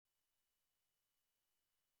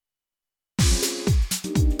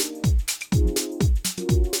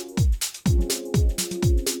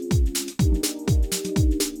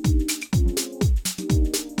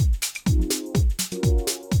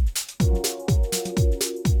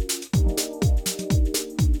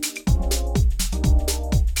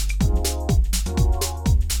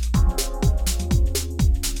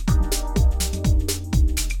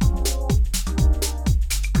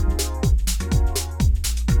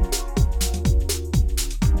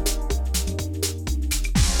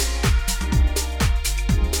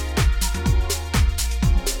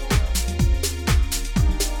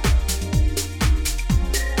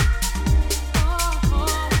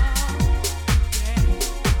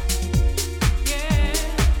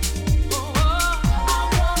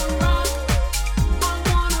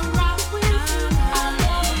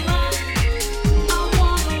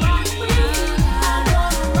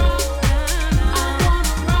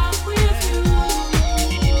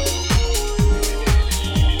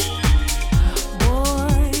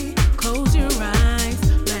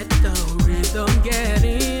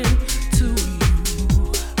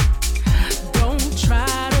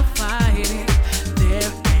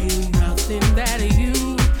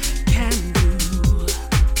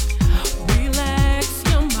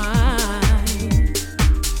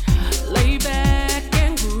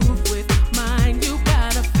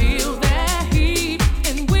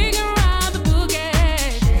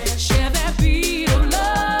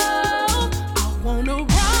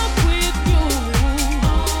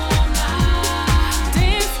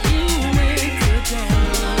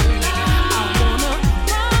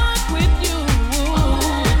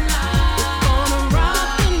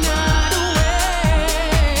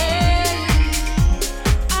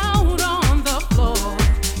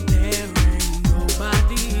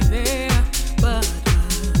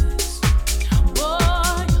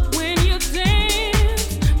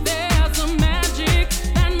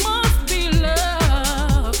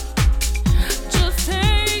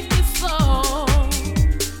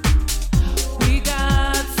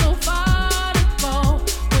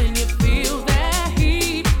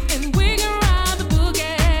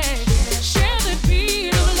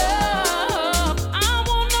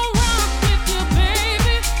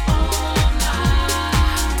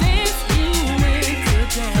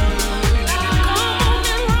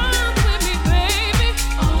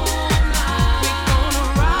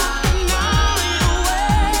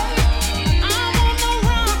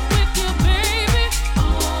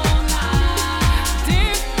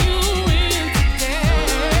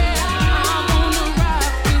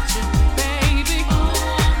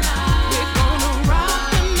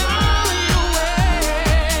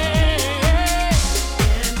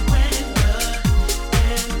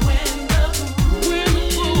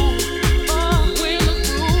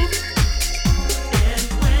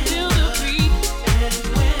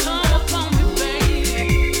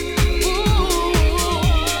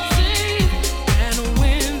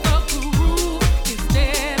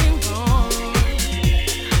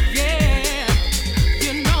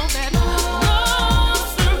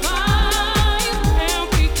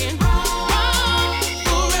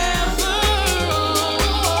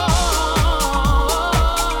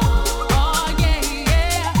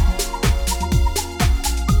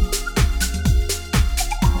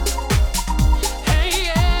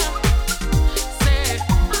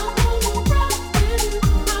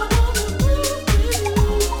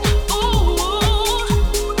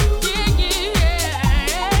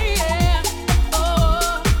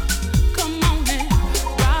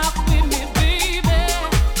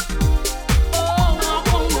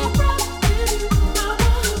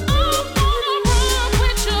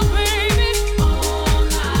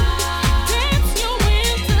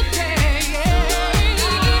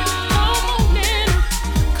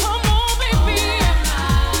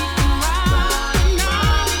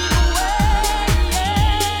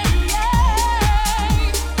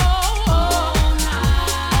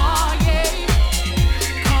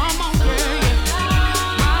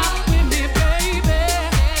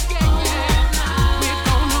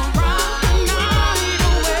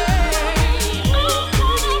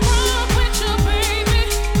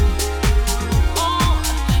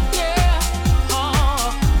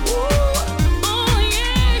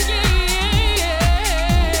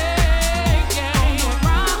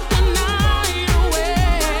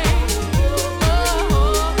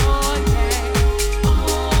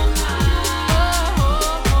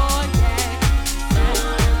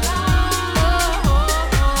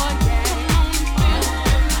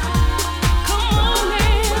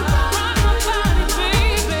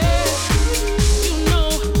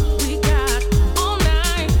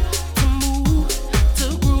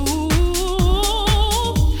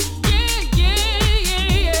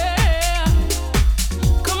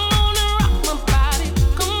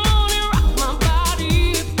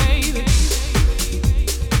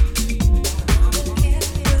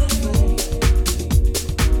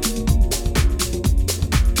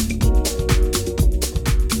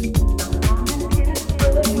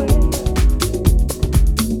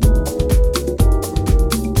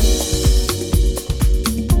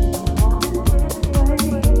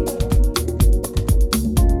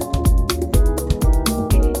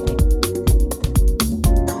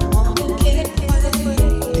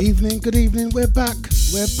back,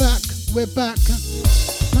 we're back, we're back.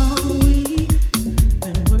 Long week,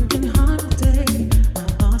 been working hard all day. My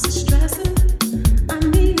boss is stressing. I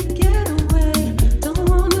need to get away. Don't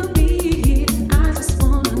wanna be here. I just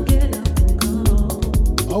wanna get up and go.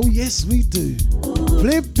 Oh yes, we do.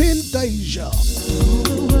 Flipping Deja.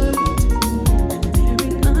 Overworked and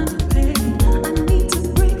very underpaid. I need to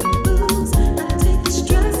break the blues. Gotta take the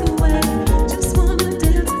stress away. Just wanna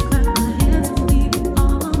dance and clap my hands and leave it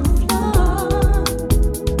all on the floor.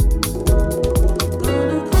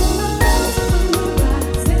 Gonna call my friends from the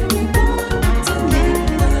ride. Say we going out tonight.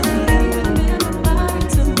 Even in the party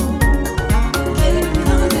to move. Baby,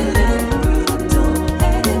 coming in through the door.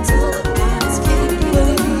 Headed to the dance floor.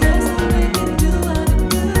 Yes, I make it do what I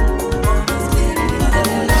do. Let's get it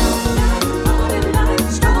party like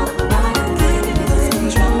strong. I can't lose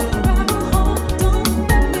control. Grab a hold, don't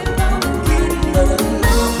let me go. Get it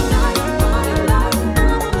party like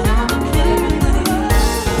I'm having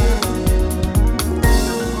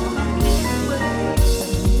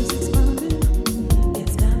music's bumping,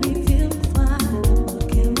 it's got me feeling fly.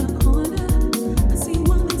 Look in my corner, I see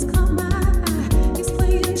one that's come by. He's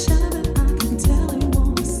playing shy, but I can tell he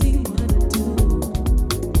wanna see what I do.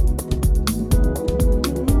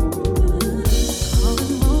 Call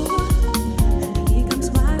him over, and he comes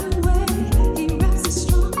right away. He wraps his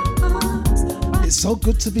strong arms around It's so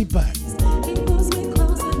good to be back. me, pulls me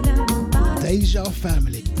closer down my body. Deja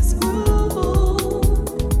family. This groove.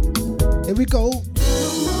 Here we go.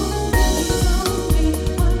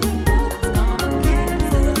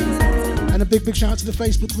 And a big shout out to the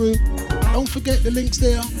Facebook group. Don't forget the links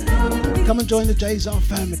there. Come and join the Deja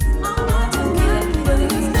family.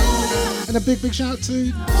 And a big shout out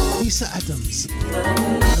to Lisa Adams,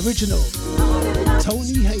 Original,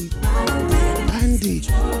 Tony Haight, Andy,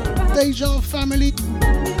 Deja family.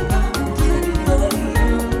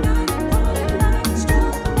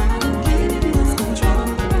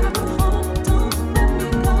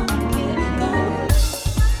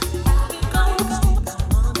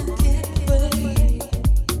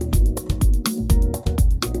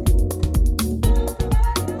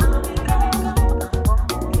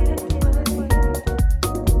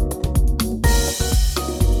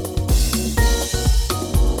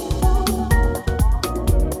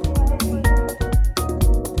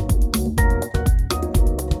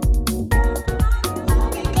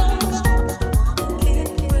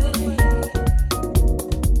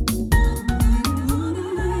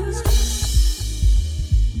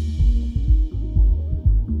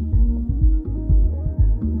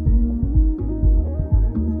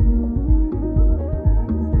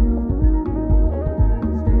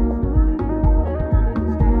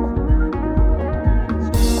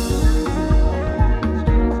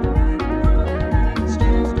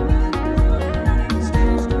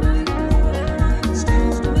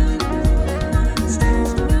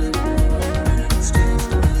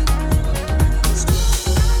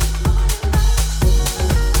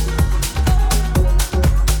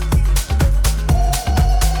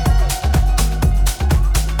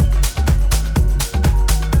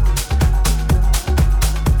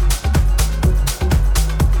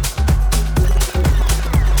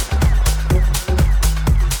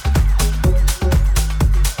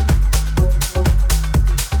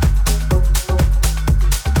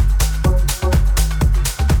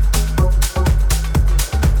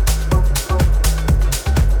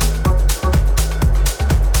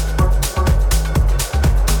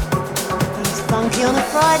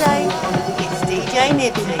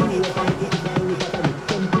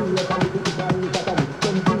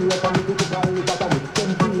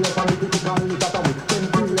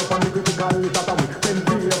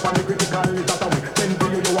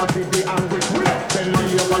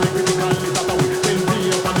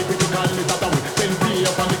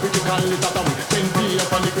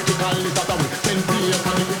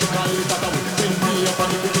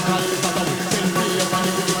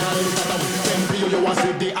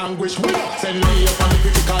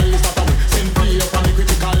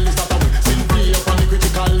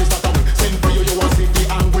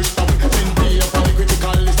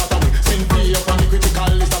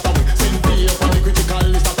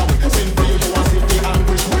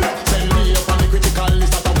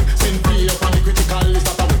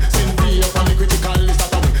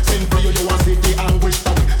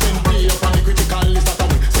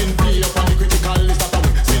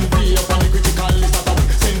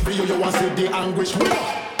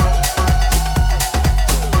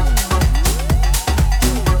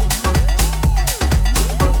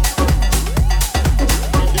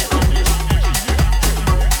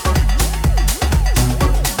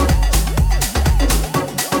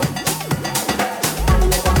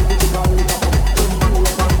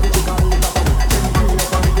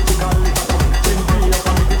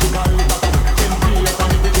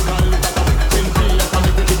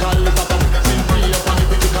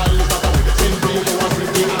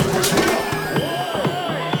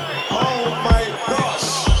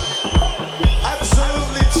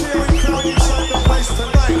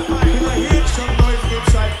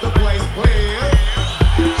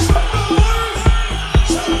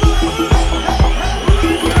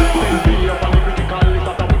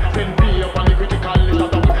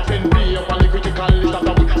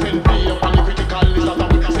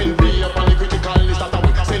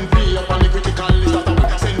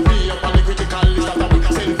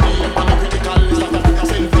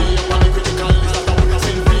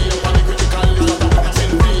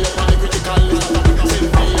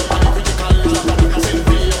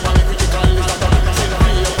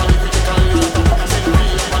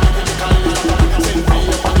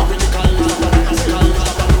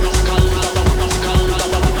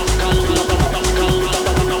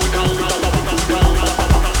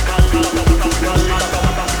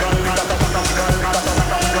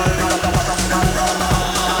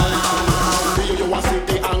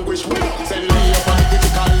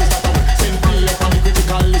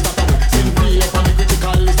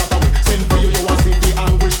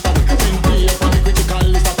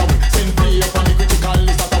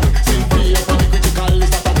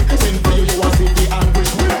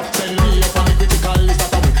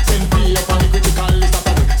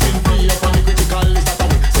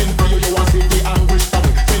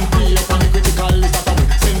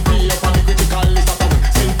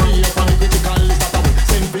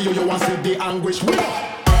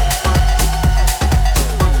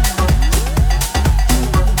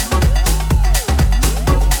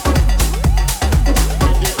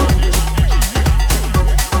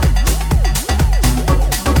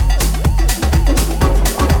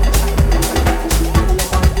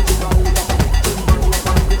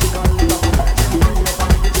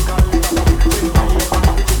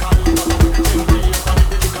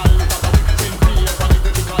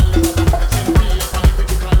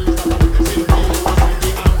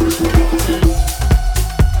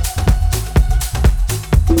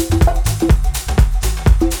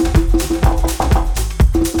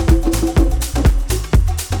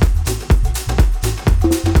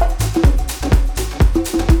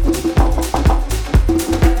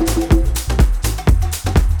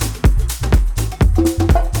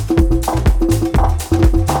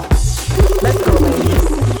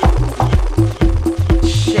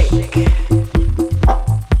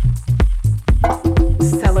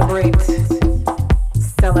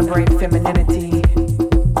 celebrate femininity.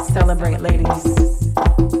 Celebrate, ladies.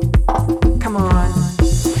 Come on.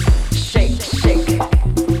 Shake, shake.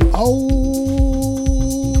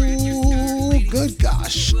 Oh, good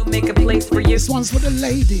gosh. We'll make a place for you. This one's for the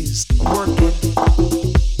ladies. Work it.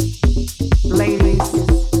 Ladies,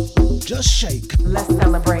 Just shake. let's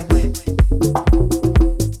celebrate.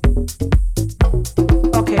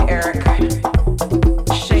 Okay, Eric.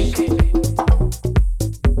 Shake.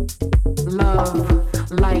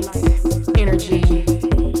 Love, light, energy.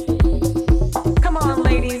 Come on,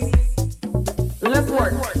 ladies. Let's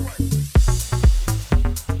work.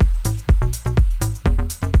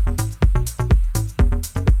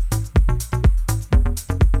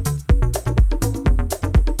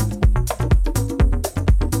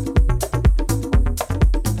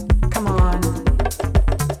 Come on.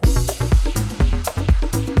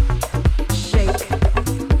 Shake.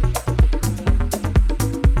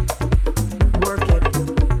 Work it.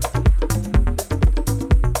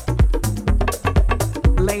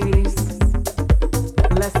 Ladies,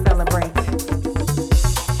 let's celebrate.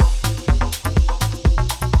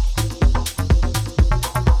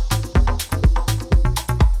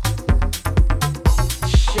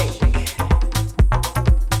 Shake.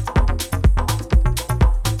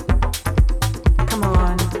 Come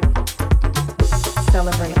on.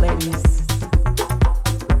 Celebrate, ladies.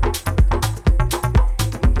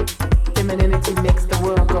 Femininity makes the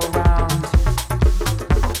world go round.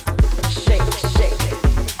 Shake, shake.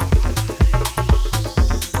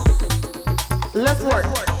 Let's work.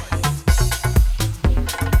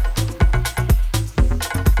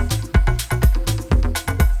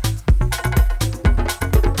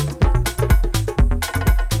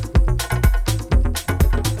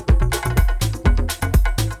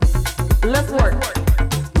 Let's work.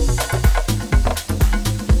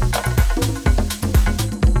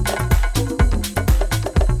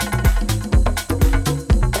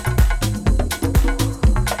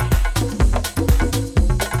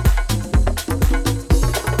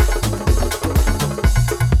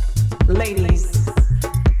 Ladies,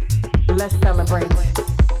 let's celebrate.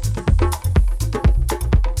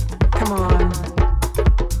 Come on.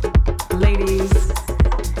 Ladies,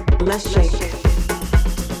 let's shake.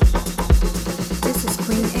 This is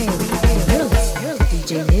Queen A. You're listening to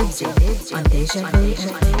DJ Nibbsy on Deja Vu.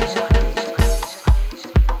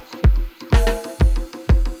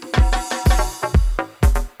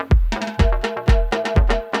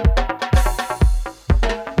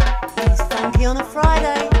 It's funky on a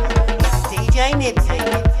Friday. It's DJ Nibbsy.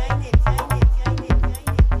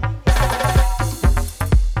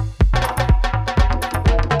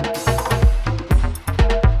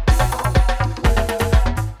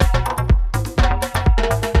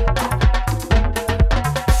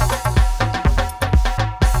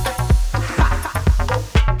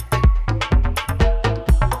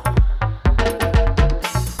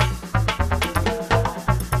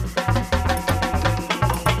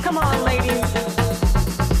 Come on, ladies.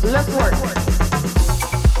 Let's work.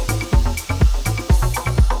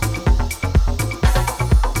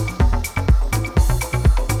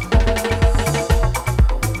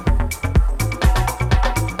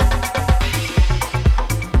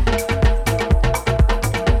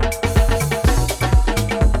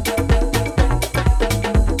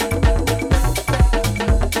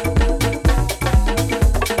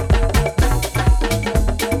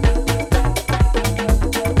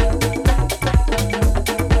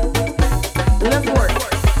 Let's work.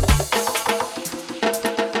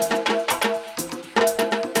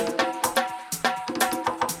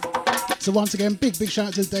 So once again, big shout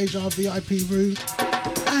out to the Deja VIP room.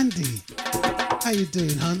 Andy, how you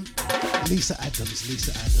doing, hun? Lisa Adams.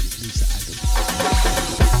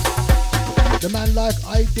 The man like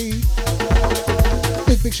ID.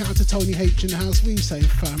 Big shout out to Tony H in the house. What are you saying,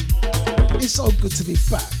 fam? It's so good to be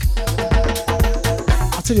back.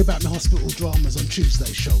 I'll tell you about my hospital dramas on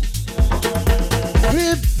Tuesday's show.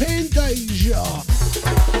 Flipping Deja.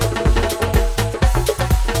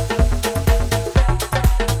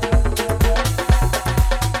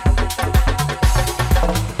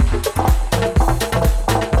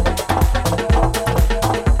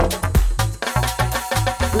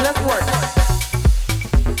 Let's work.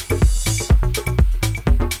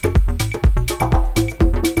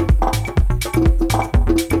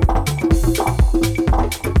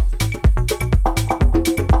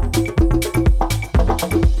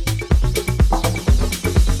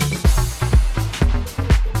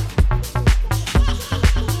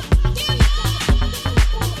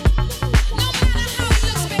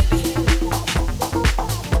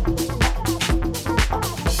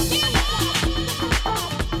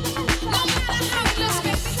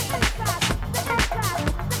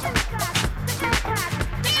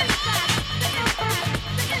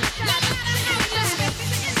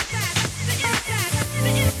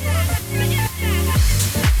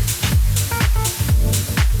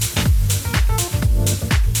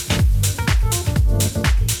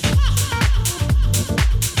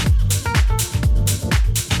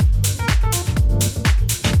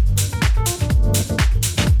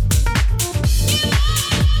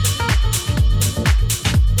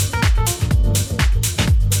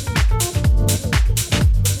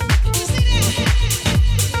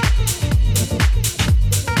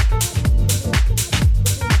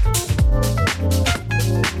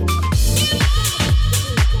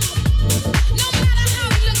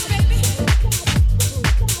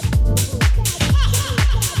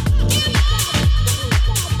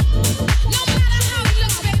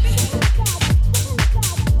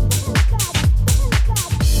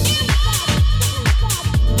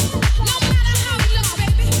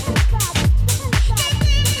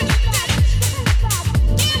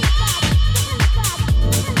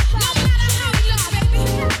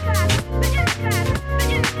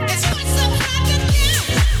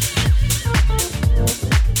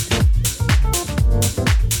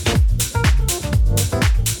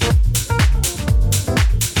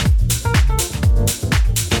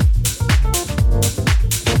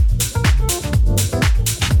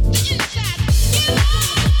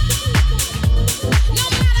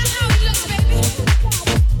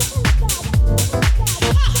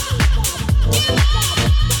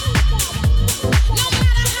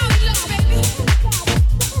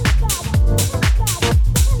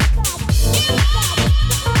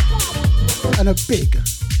 And a big,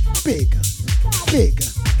 big, big,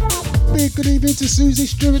 big good evening to Susie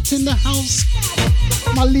Stewart in the house.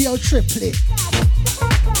 My Leo triplet.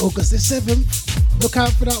 August the 7th. Look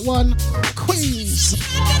out for that one. Queens.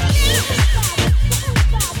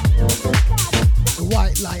 The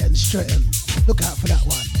White Lion Stratton. Look out for that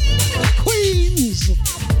one. Queens.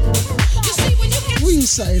 What you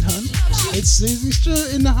saying, hun? It's Susie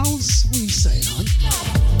Stewart in the house. What you saying, hun?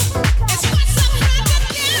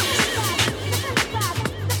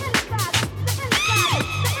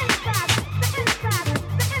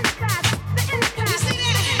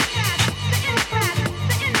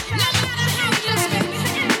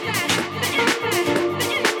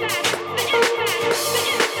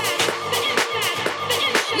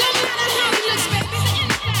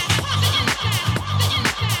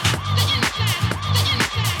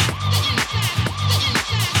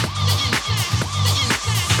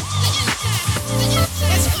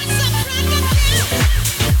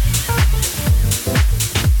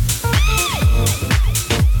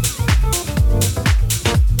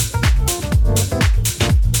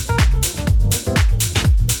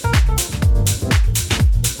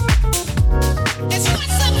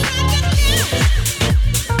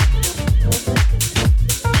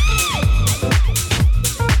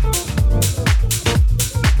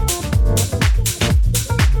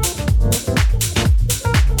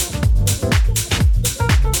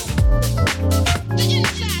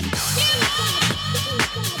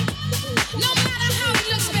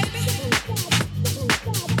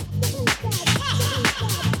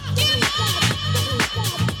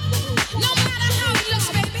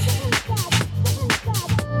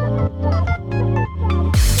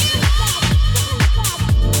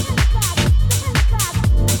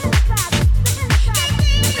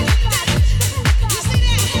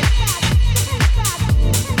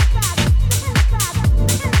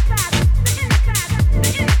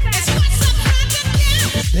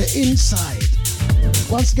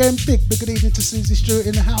 Once again, big good evening to Susie Stewart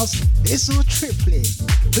in the house. It's our triplet,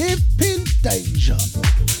 Flipping Danger.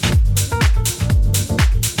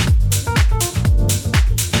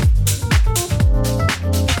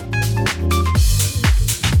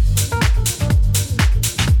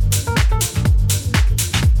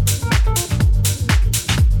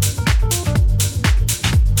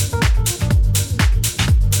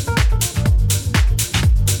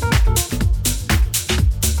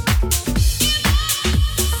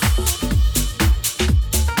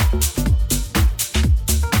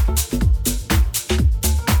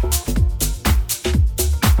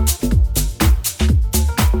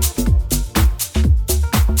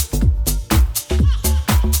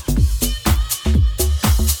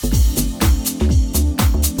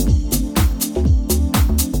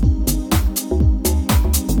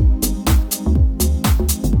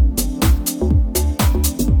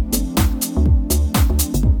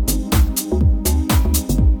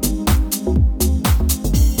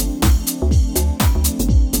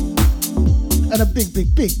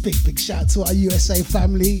 Big shout to our USA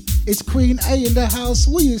family. It's Queen A in the house.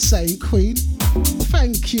 What are you saying, Queen?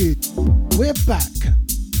 Thank you. We're back.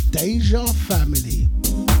 Deja family.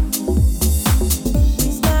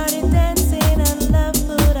 We started dancing and love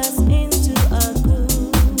put us into a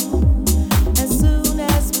groove. As soon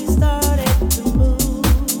as we started to move,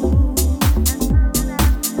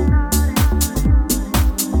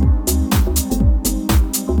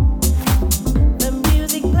 the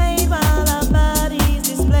music played while our bodies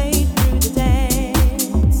displayed through the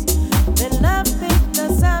dance. Then love picked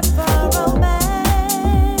us out for romance.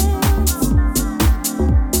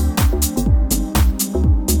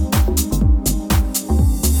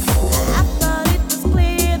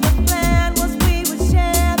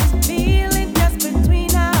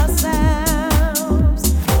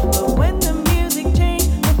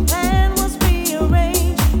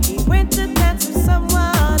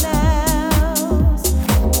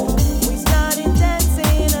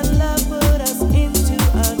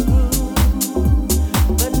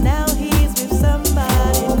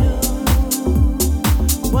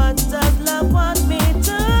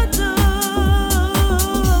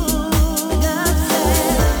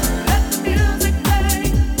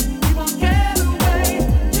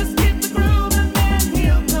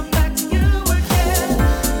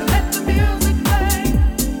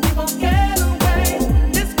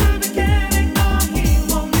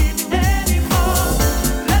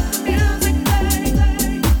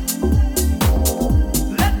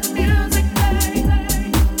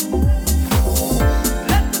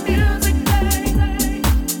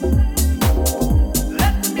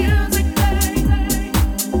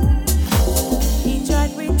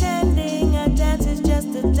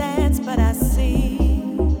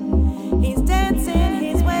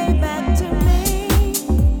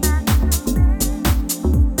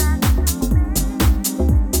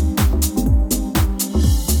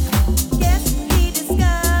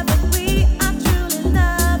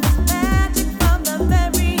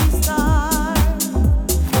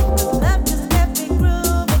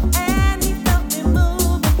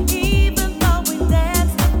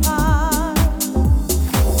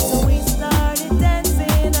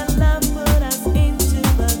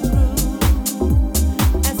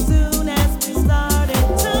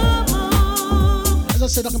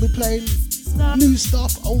 playing new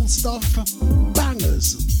stuff, old stuff,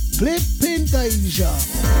 bangers. Flipping Deja.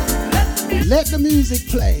 Let the music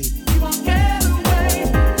play.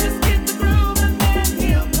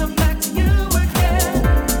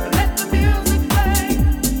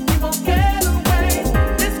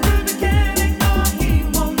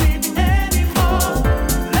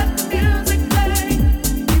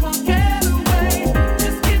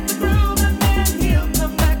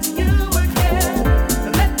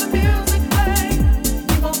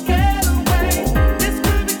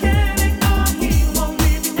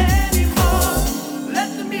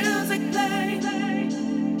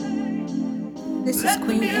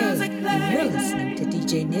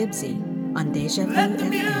 Nibbsy on Deja Vu Let the FM.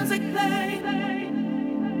 music play.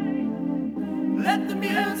 Let the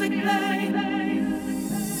music play.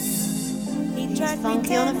 It's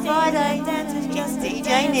funky on a Friday. It's just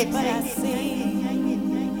DJ Nibbsy.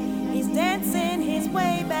 He's dancing his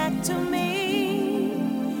way back to me.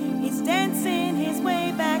 He's dancing his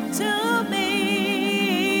way back to me.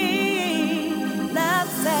 Love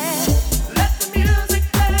said.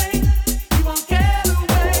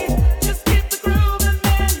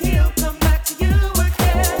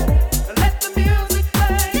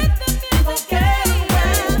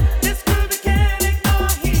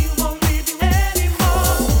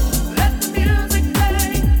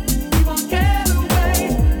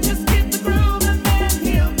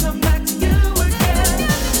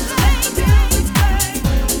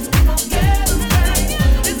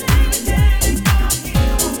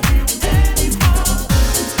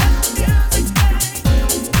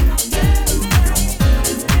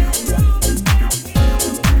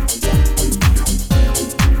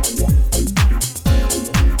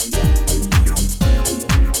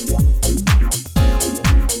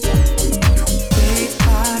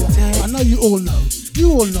 You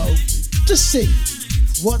all know. Just sing.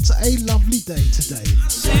 What a lovely day today.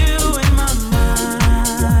 You in my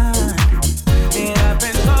mind. It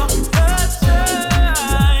happens all the time.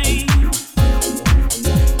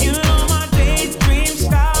 You know my daydream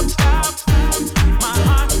stop. My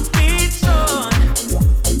heart beats on.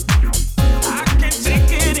 I can't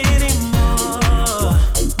take it anymore.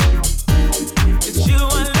 It's you I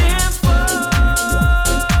live for.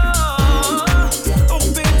 Oh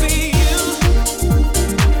baby,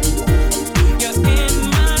 you're in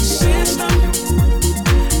my system.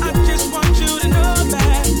 I just want you to know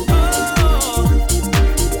that. Oh,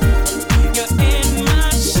 you're in my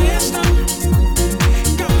system.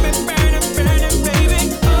 Got me burning, baby.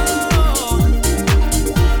 Oh,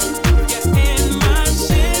 you're in my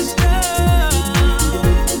system.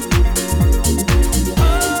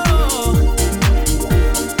 Oh,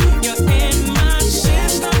 you're in my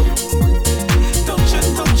system.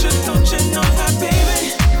 Don't you know that, baby?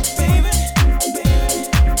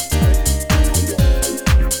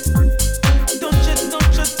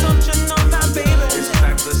 Don't you know that, baby? This is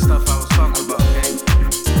that good stuff I was talking about, okay?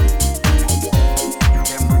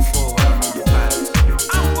 Can't move forward, I'm on the past.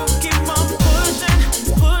 I will keep on pushing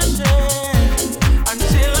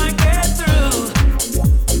until I get through.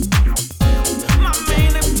 My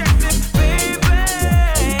main objective, baby,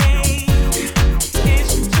 is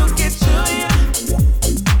to get to you.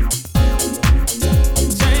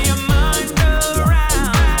 Turn your mind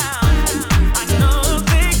around. I know it'll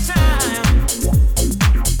take time,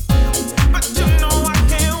 but you know I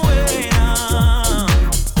can't wait.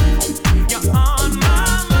 You're on my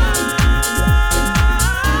mind.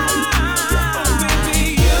 Oh baby,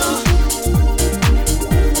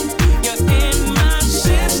 you're in my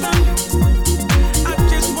system. I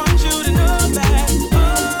just want you to know that.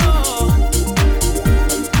 Oh,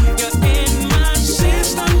 you're in my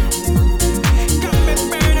system. Got me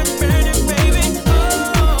burning, baby.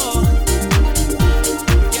 Oh,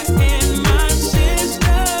 you're in my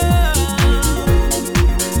system.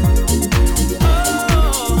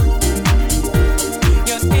 Oh,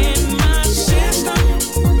 you're in my system.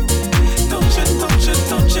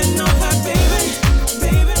 Don't you know that, baby?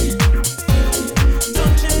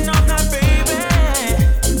 Don't you know that, baby?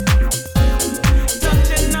 Don't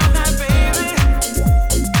you know that, baby?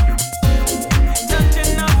 Don't you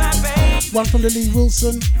know that, baby? One from the Lee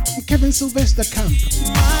Wilson and Kevin Sylvester Camp.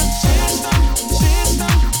 My system.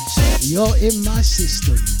 You're in my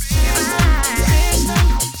system.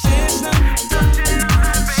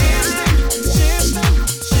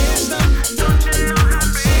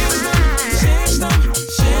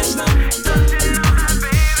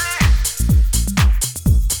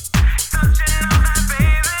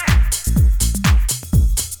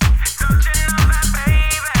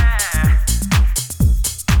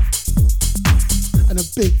 And a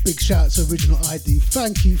big shout out to Original ID.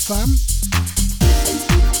 Thank you, fam.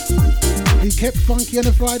 You kept funky on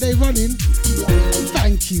a Friday running.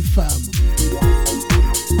 Thank you, fam.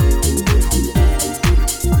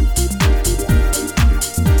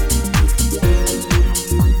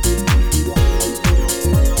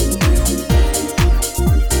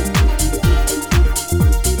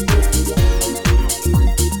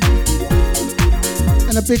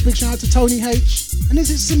 And a big shout out to Tony H. And is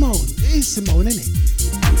it Simone? It is Simone, isn't it?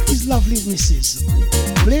 His lovely missus.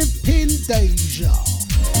 Flipping Deja.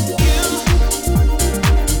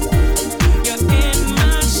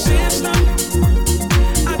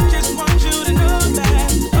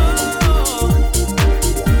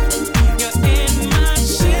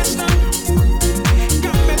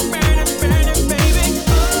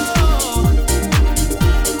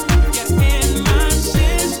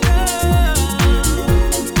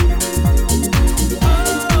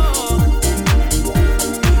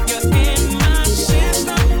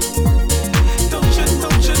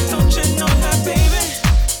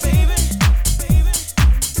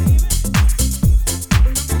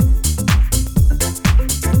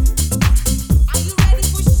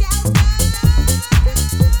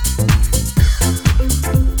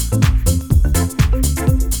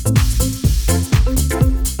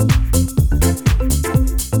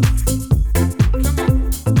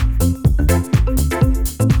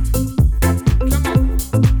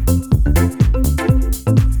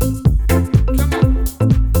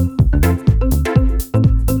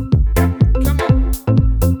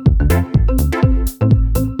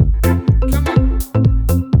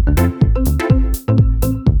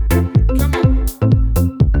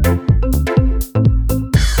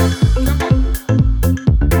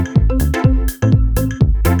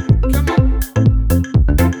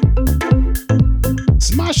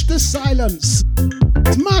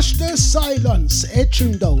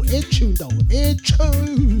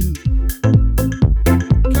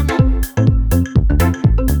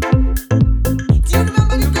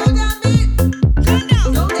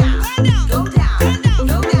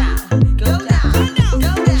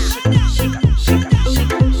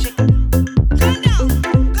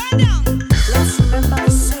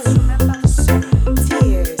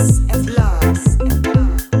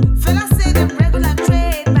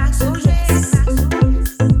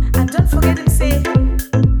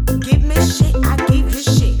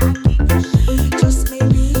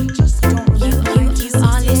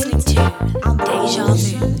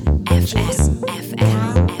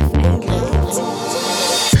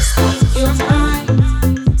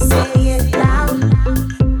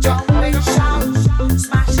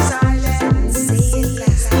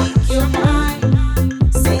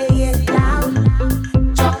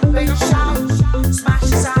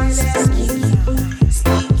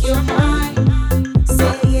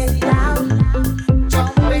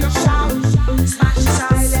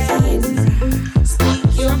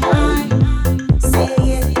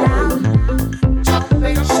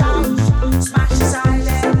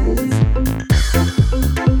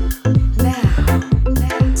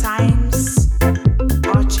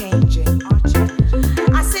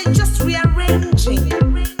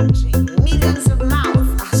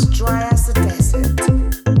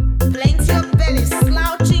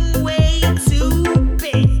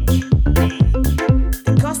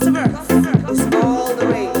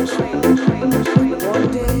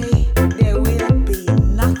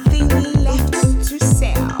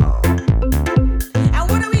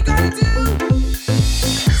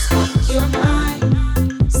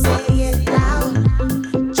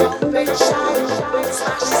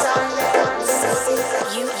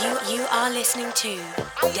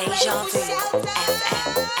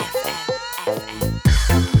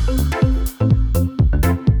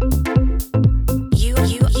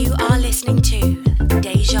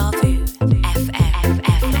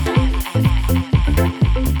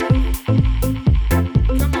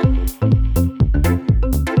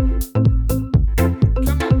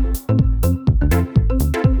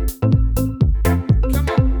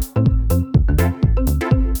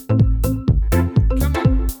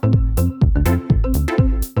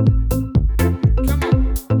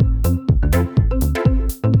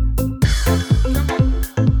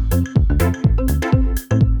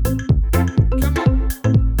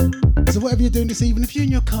 This evening, if you're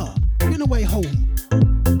in your car, you're on the way home,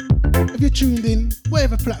 if you're tuned in,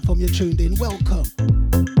 whatever platform you're tuned in, welcome.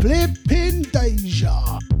 Flipping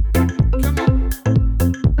Deja.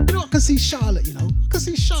 You know, I can see Charlotte, you know. I can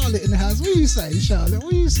see Charlotte in the house. What are you saying, Charlotte?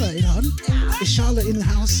 What are you saying, hon? Is Charlotte in the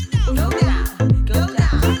house? Go down, go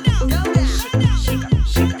down, go down. Shake up,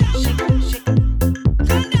 shake up, shake up, shake up.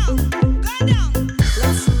 Go down, go down.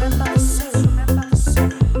 Let's remember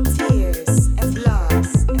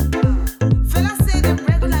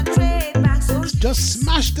Just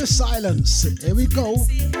smash the silence. Here we go.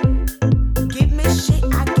 Give me shit,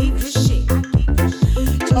 I give you shit.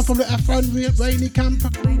 I'm from the Afro Rainy Camp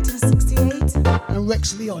 1968. and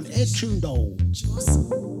Rex Leon, Ed Tundo.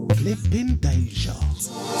 Flipping Deja.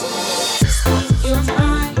 Your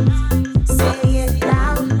mind, say it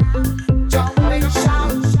loud. Jump and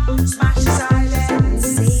shout, smash the silence.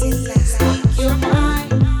 Say it loud. Speak your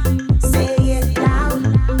mind, say it loud.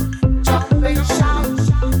 Jump and shout,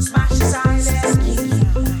 smash the silence.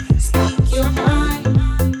 Speak your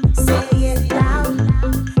mind, say it loud.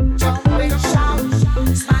 Jump and shout,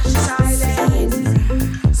 smash the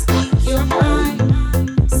silence. Speak your mind,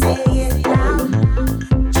 say it loud.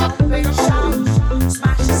 Jump and shout,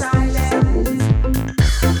 smash the silence.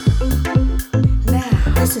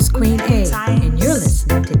 Now, This is Queen A, and you're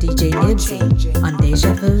listening to DJ Nibbsy on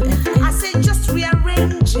Deja Vu FM. I said just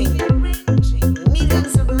rearranging.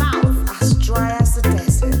 Millions of mouths as dry as the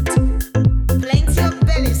desert. Plenty of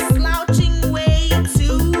bellies slouching way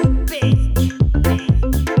too big.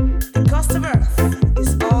 The cost of earth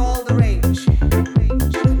is all the rage.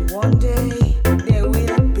 And one day there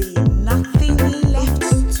will be nothing left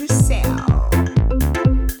to sell.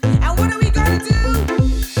 And what are we gonna do?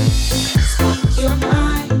 Speak your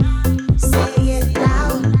mind, say it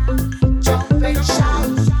loud. Jump and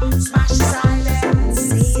shout, smash the silence.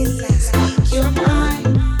 Say it loud. Speak your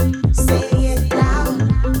mind, say it loud.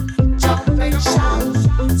 Jump and shout,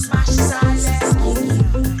 smash the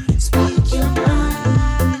silence. Speak your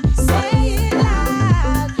mind, say it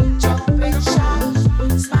loud. Jump and shout,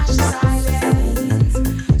 smash the silence.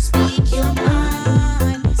 Speak your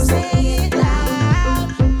mind, say it loud.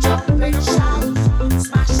 Jump and shout,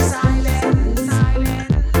 smash the silence. Speak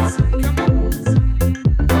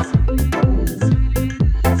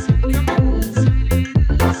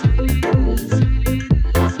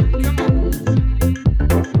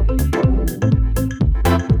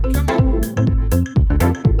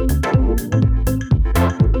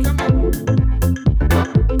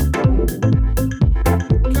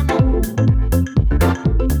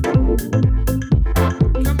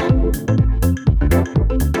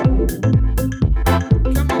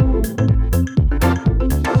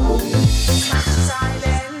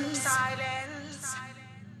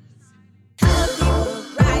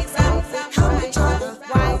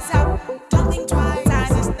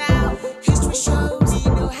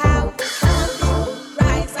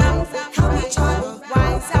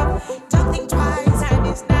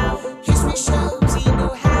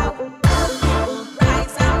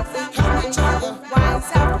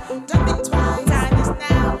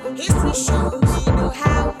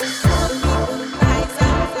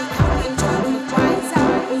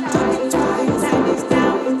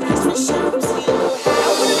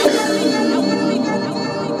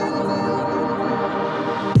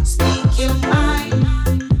your mind,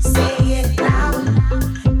 say it loud.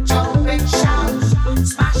 Jump and shout,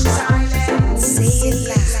 smash the silence. Say it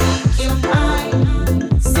loud. Speak your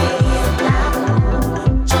mind, say it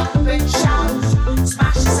loud. Jump and shout,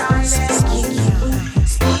 smash the silence.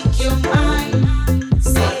 Speak your mind,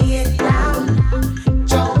 say it loud.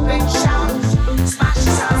 Jump and shout, smash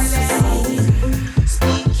the silence.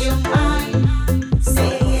 Speak your mind,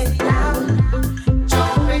 say it loud.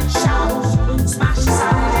 Jump and shout, smash the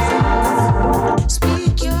silence.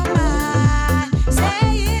 Speak your mind,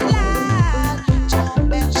 say it loud.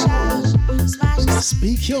 Jump and shout, smash the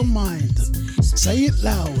Speak your mind. Say it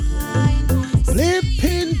loud. silence.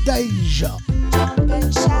 Flipping Deja. Jump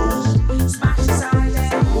and shout, smash the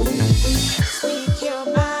silence. Speak your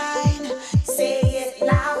mind, say it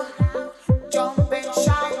loud. Jump and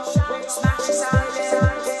shout, smash the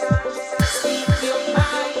silence. Speak your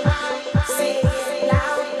mind, say it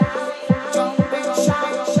loud. Jump and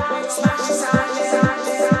shout, smash the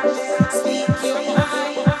silence. Speak your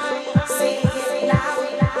mind, say it loud.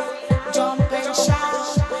 Jump and shout,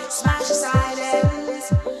 smash the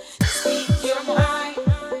silence. Speak your mind,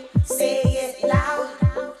 say it loud.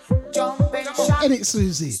 Jump and shout. Edit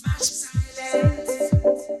Susie.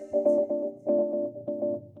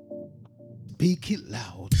 Speak it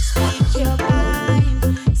loud. Speak your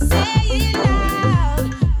mind, say it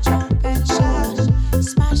loud. Jump and shout,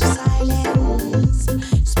 smash the silence.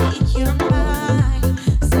 Speak your mind,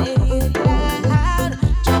 say it loud.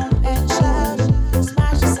 Jump and shout,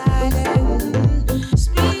 smash the silence.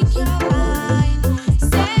 Speak your mind,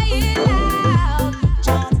 say it loud.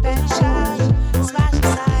 Jump and shout, smash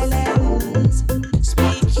the silence.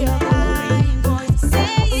 Speak your mind,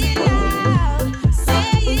 say it loud.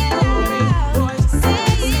 Say it loud.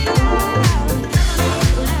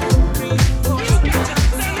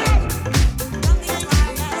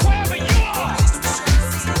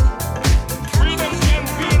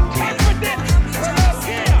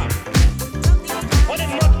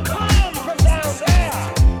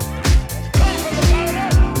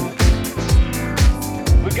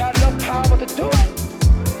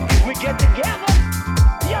 get together,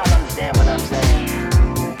 y'all understand what I'm saying?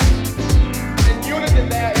 In unity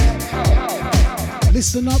there is power.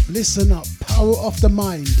 Listen up. Power of the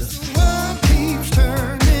mind. The world keeps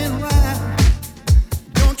turning round.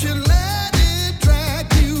 Don't you let it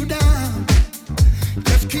drag you down.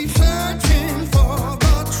 Just keep searching for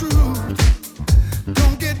the truth.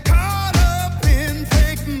 Don't get caught up in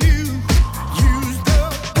fake news. Use the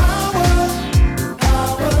power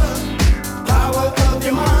of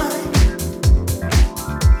your mind.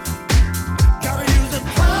 Gotta use the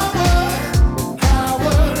power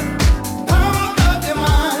of your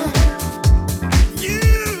mind.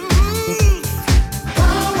 Use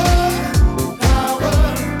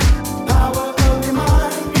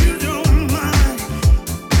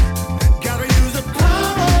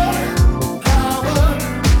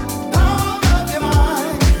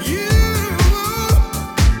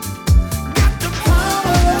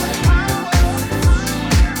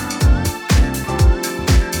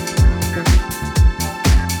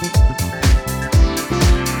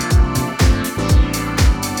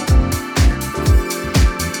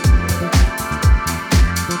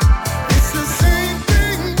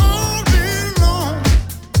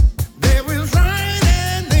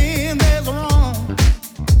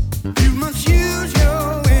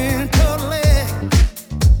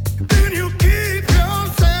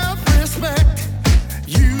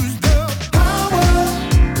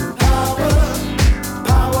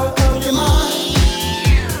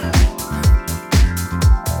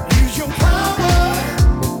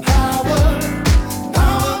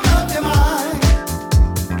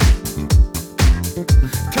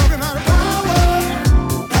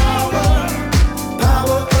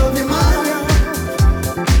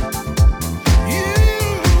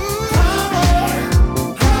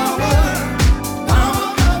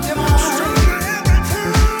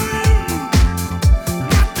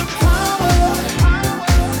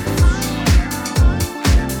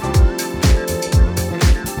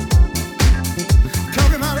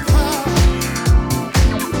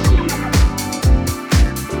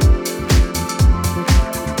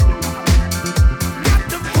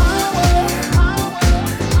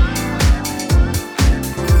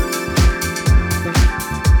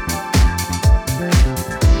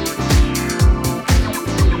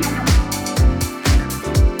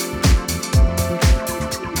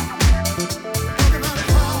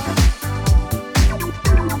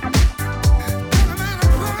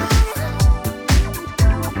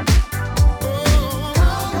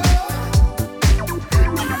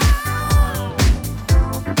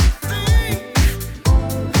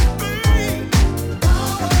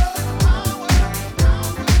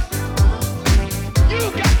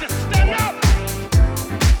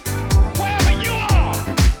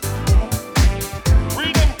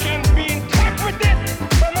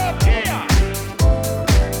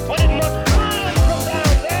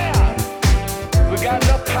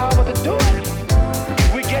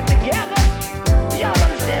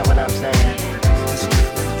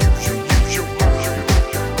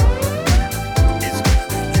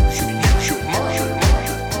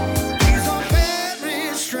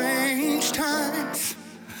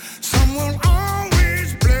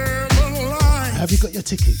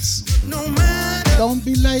your tickets. Don't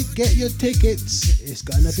be late, get your tickets. It's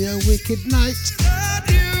gonna be a wicked night.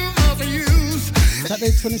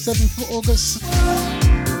 Saturday 27th of August.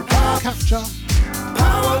 Capture.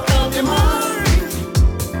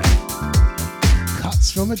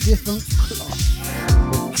 Cuts from a different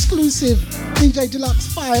cloth. Exclusive DJ Deluxe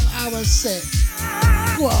 5 hour set.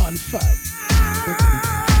 Go on, fam.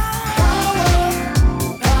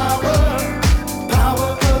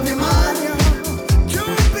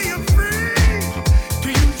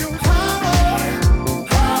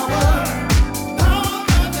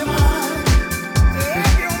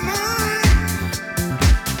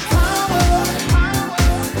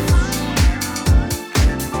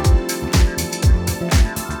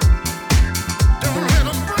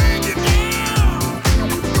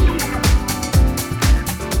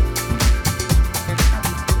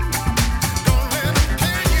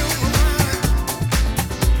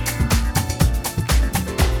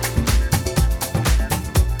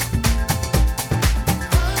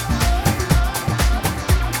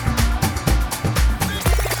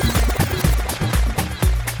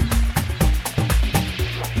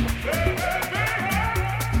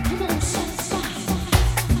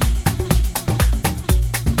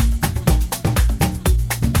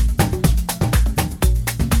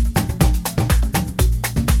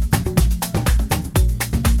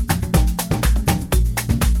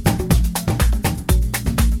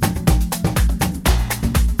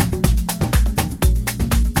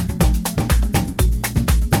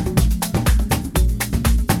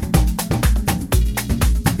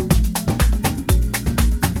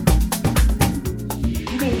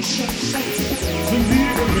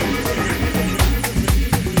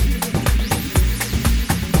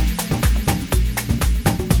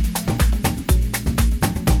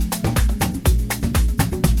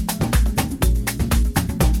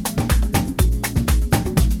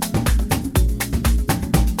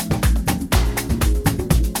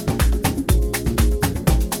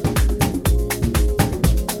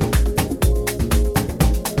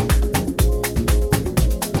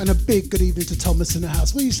 big good evening to Thomas in the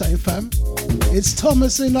house. What are you saying, fam? It's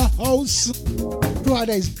Thomas in the house.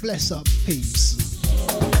 Fridays, bless up, peeps.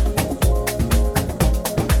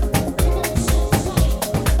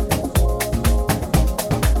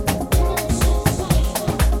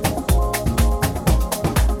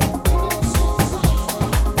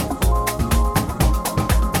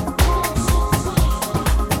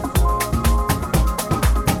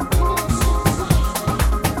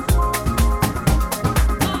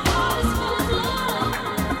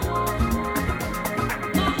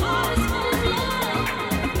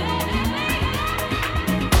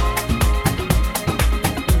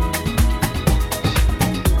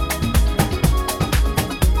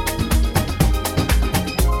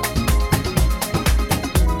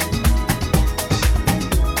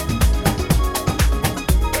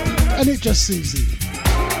 Just Susie,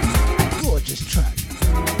 gorgeous track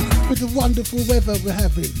with the wonderful weather we're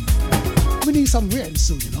having. We need some rain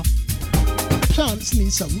soon, you know. Plants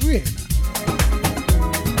need some rain.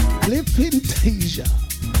 Flipping Deja.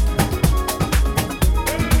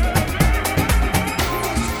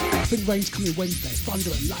 I think rain's coming Wednesday.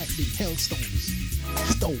 Thunder and lightning, hailstones,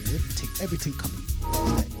 storm, everything coming.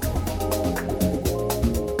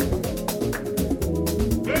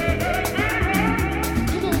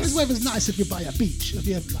 Weather's nice if you're by a beach, if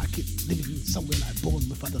you're like living somewhere like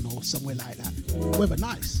Bournemouth, I don't know, somewhere like that. Weather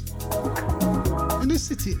nice. In this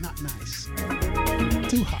city, it's not nice.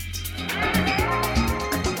 Too hot.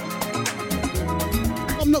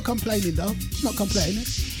 I'm not complaining though. Not complaining.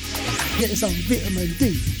 Getting some vitamin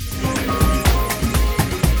D.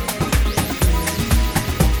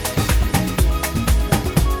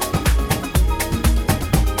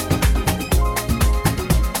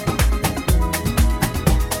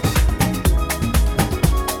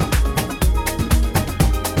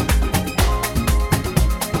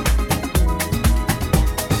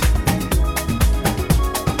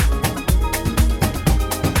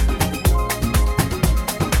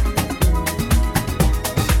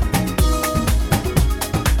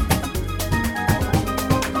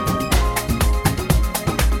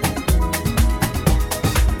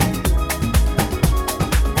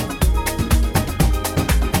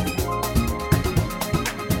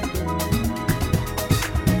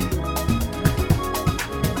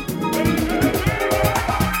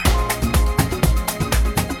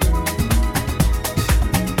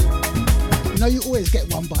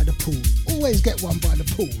 Get one by the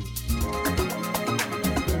pool.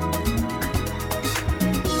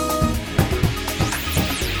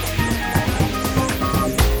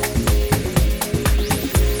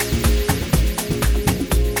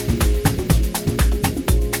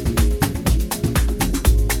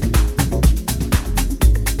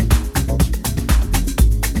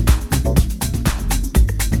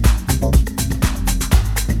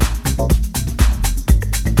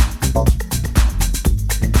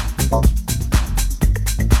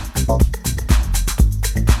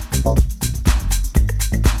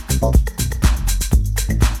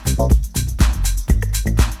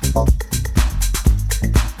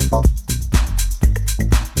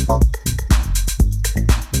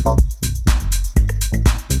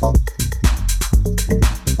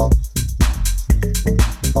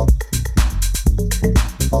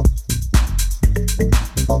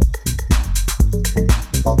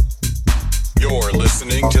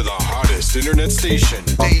 internet station,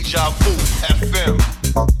 Deja Vu FM.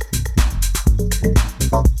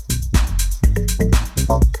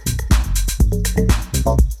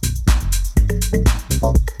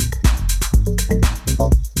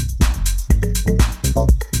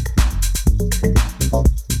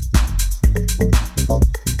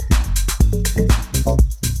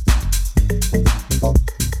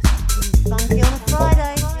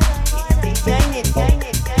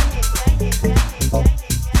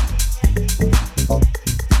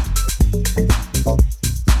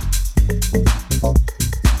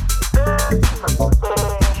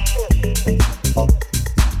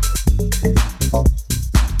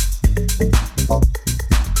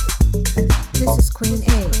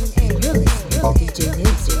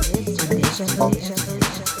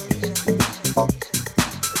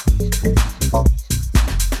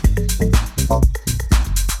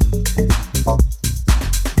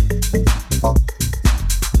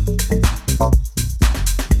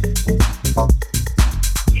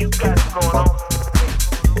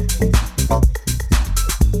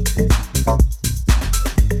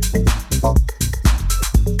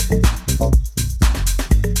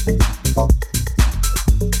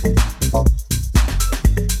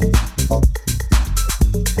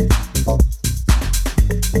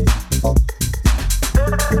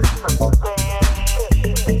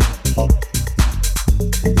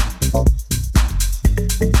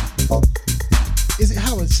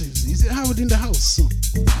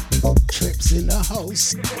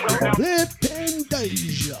 house, Flippin'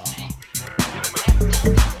 Deja.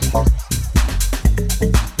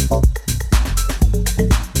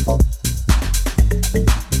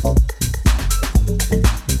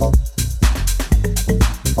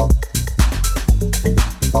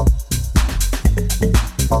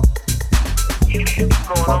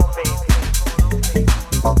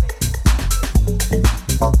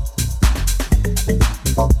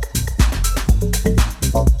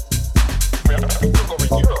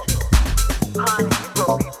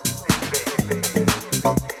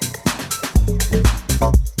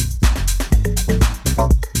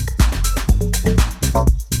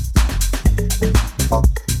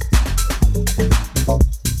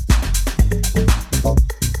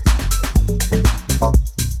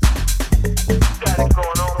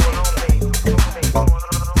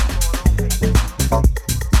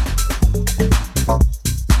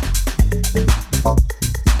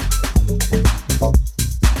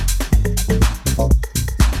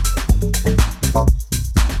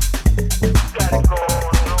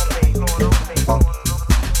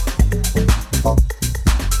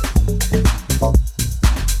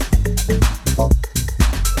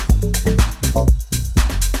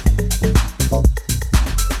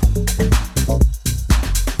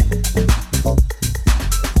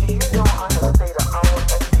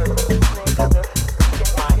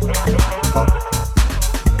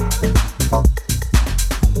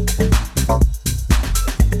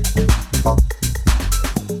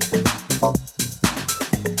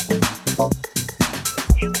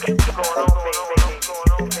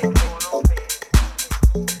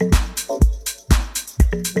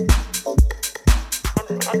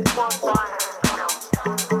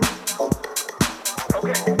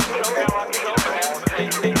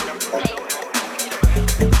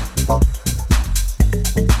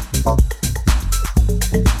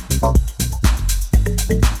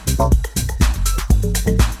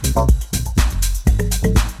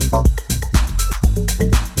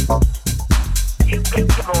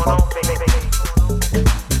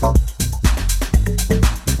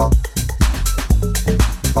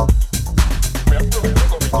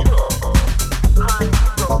 Europe.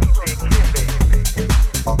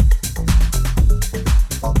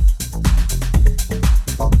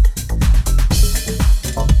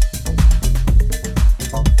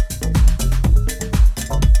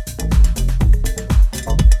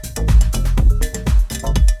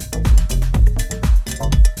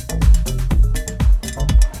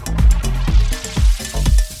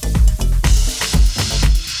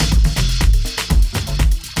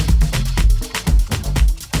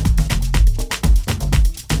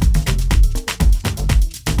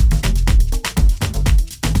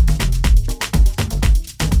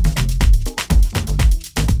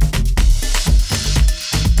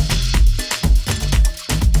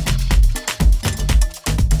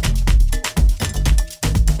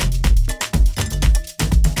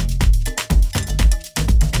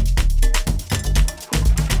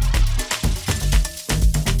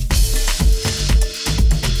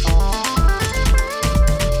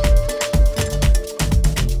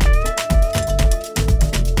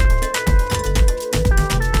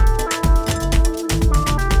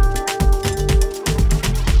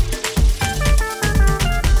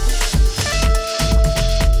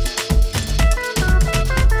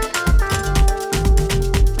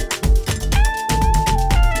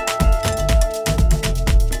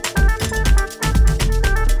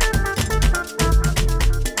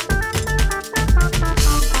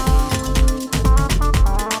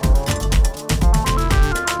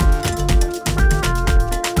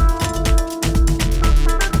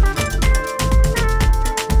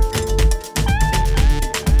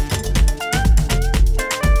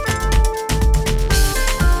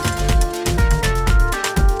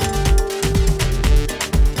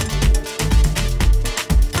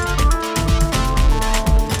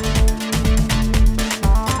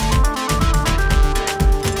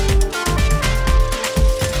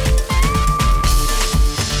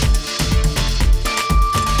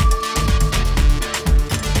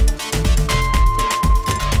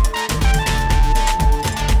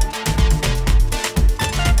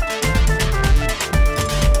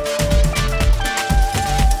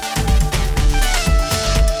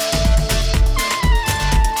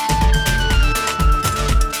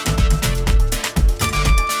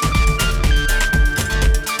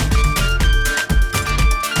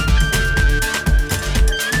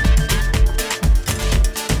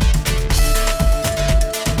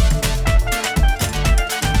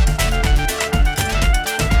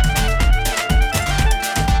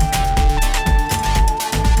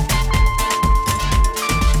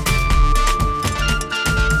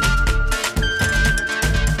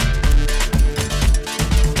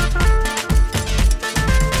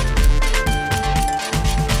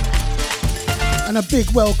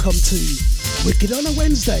 big welcome to Wicked on a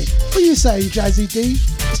Wednesday. What are you saying, Jazzy D?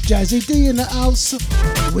 It's Jazzy D in the house.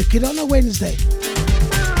 Wicked on a Wednesday.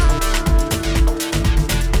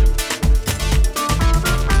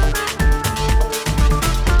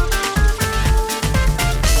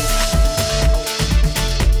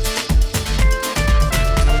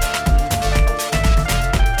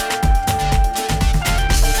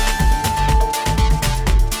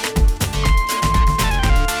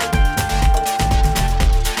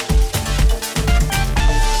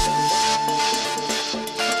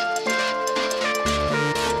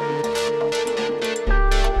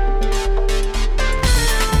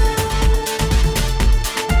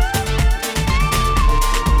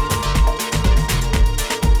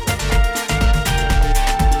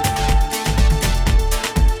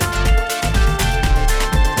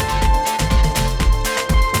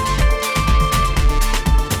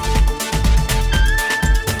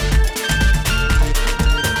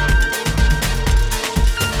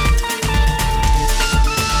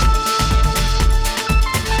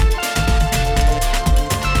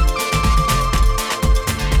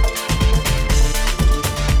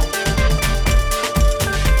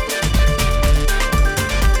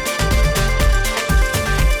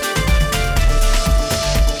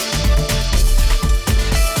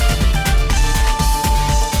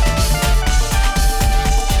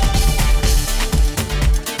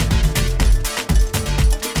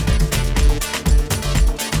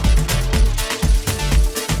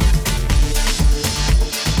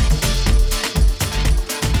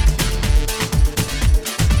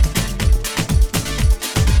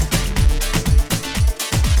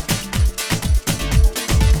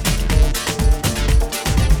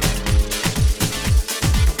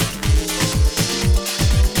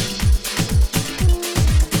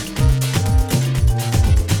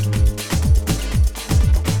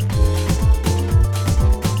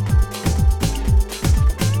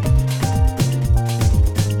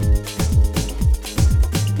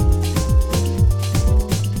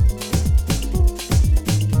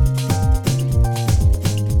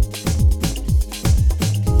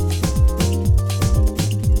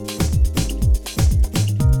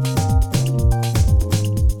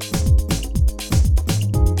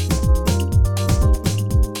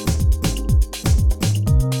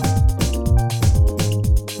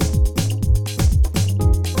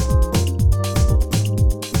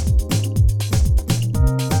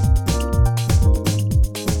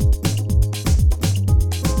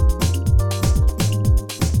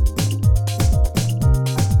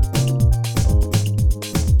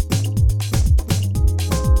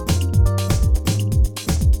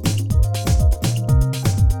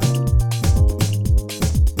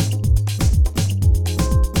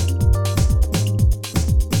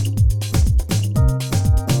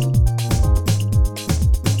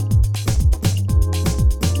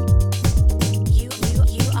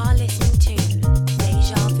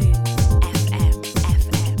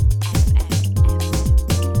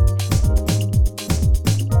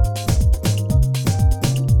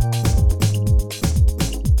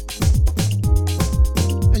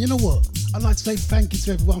 Say thank you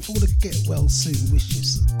to everyone for all the get well soon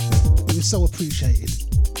wishes. It was so appreciated.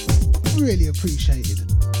 Really appreciated.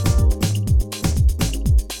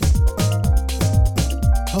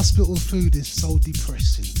 Hospital food is so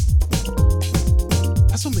depressing.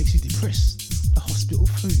 That's what makes you depressed. The hospital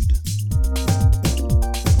food.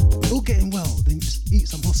 All getting well, then just eat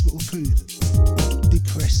some hospital food.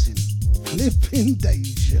 Depressing. Flipping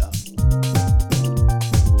danger.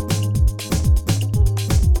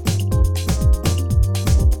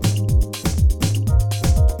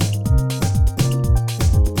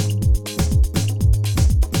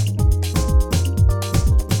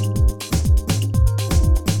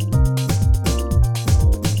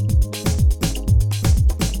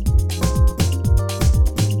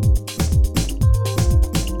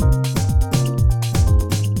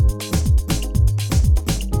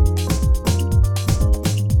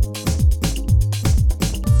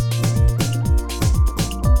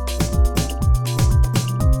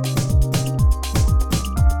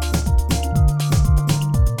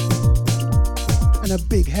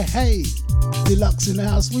 Hey, Deluxe in the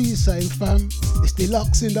house. What are you saying, fam? It's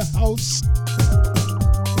Deluxe in the house.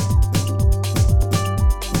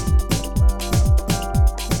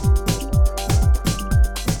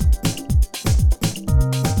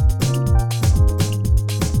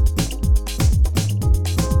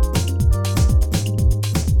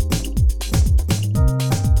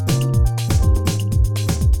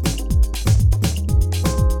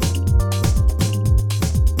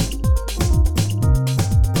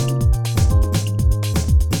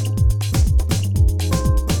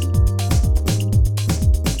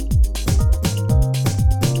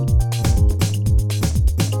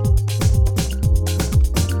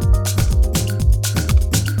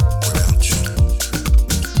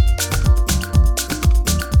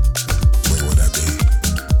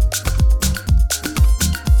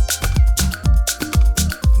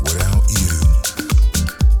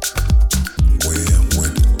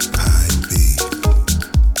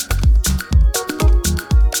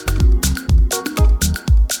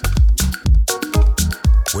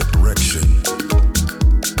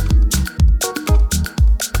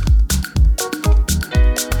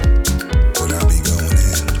 Would I be going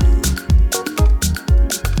in?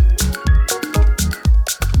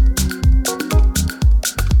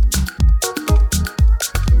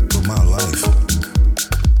 Would my life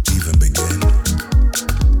even begin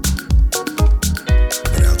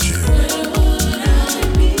without you?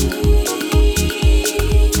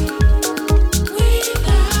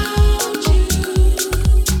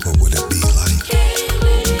 What would it be like?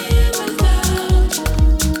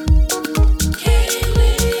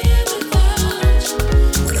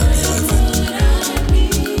 Would I be living?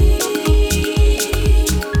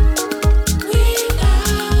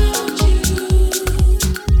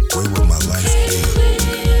 Where would my life be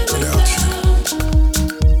without you?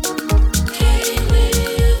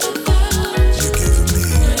 You're giving me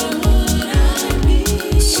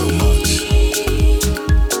so much.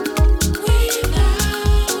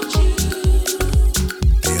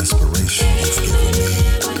 The inspiration you've given me,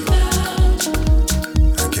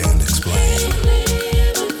 I can't explain.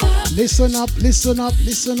 Listen up, listen up,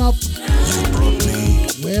 listen up. You brought me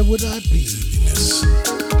Where would I be? happiness,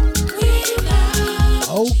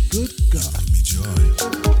 Oh, good God. me joy.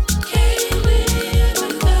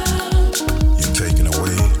 You've taken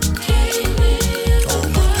away all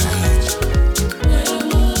my pain.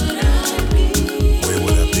 Where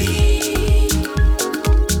would I be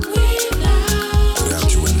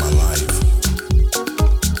without you in my life?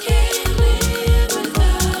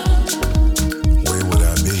 Where would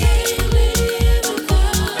I be?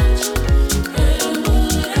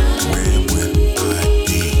 Where would I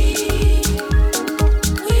be?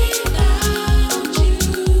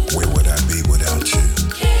 Where would I be without you?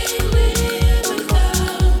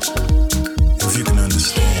 If you can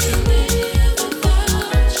understand,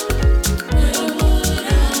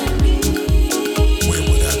 where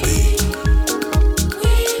would I be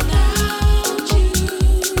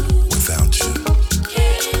without you?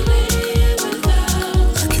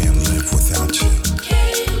 I can't live without you.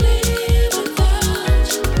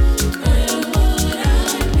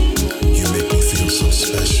 You make me feel so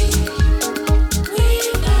special.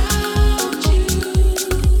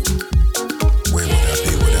 Where would I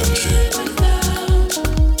be without you?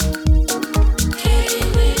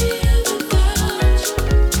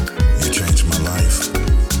 You changed my life.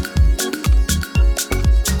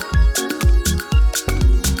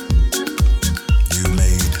 You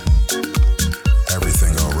made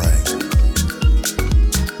everything all right.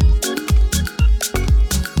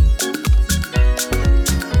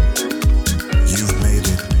 You've made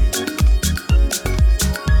it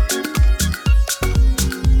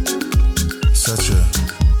such a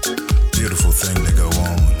beautiful thing to go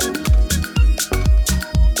on.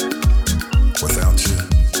 Without you,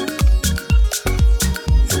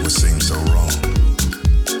 it would seem so wrong.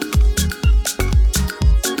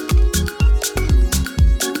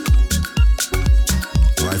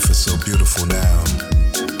 Life is so beautiful now.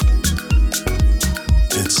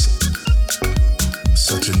 It's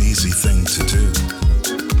such an easy thing to do.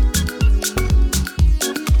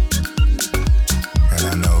 And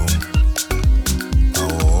I know I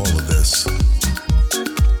owe all of this,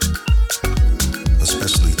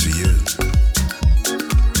 especially to you.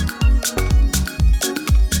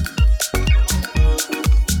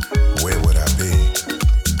 Where would I be?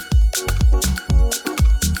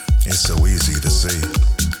 It's so easy to see.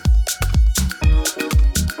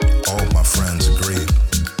 All my friends agree.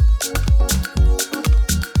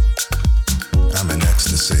 I'm in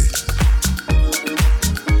ecstasy.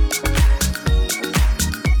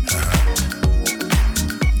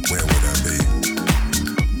 Where would I be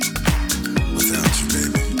without you,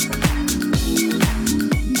 baby?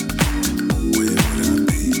 Where would I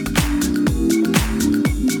be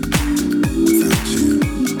without you?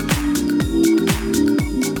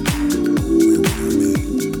 Where would I be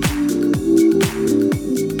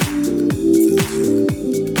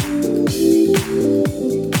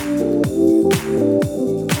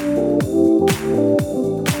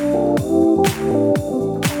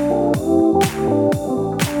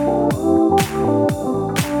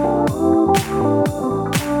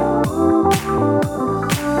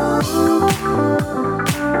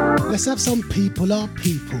Let's have some people are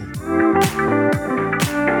people.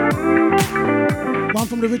 One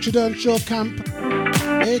from the Richard Earnshaw camp.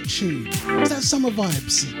 Air tune. Is that summer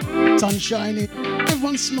vibes? Sun shining.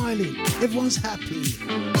 Everyone's smiling. Everyone's happy.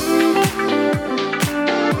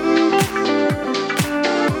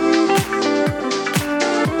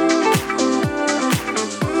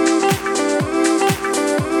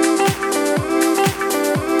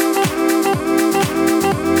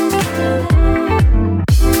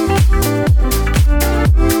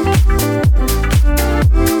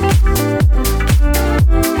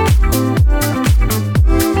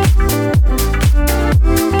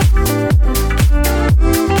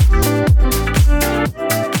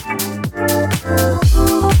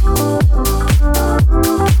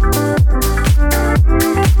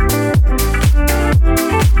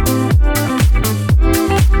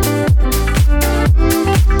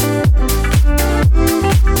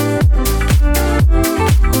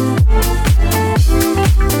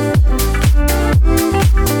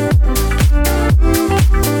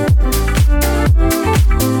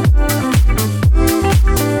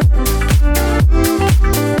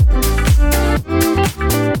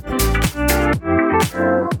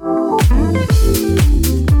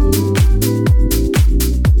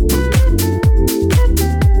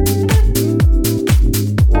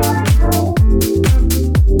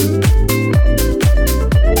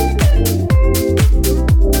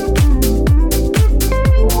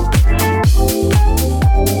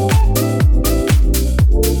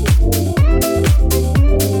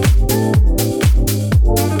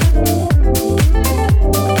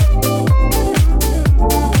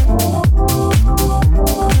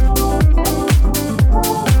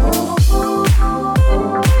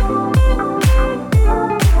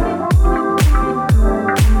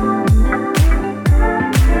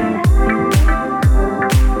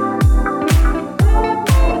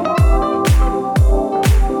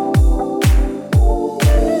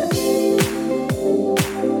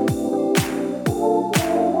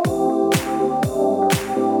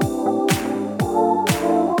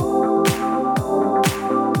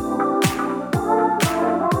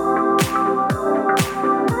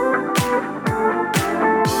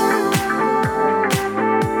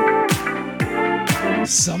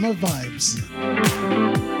 Nibbsy.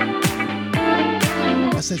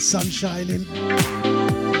 I said sun shining.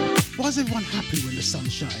 Why is everyone happy when the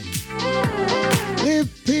sun's shining? Live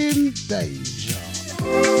in danger.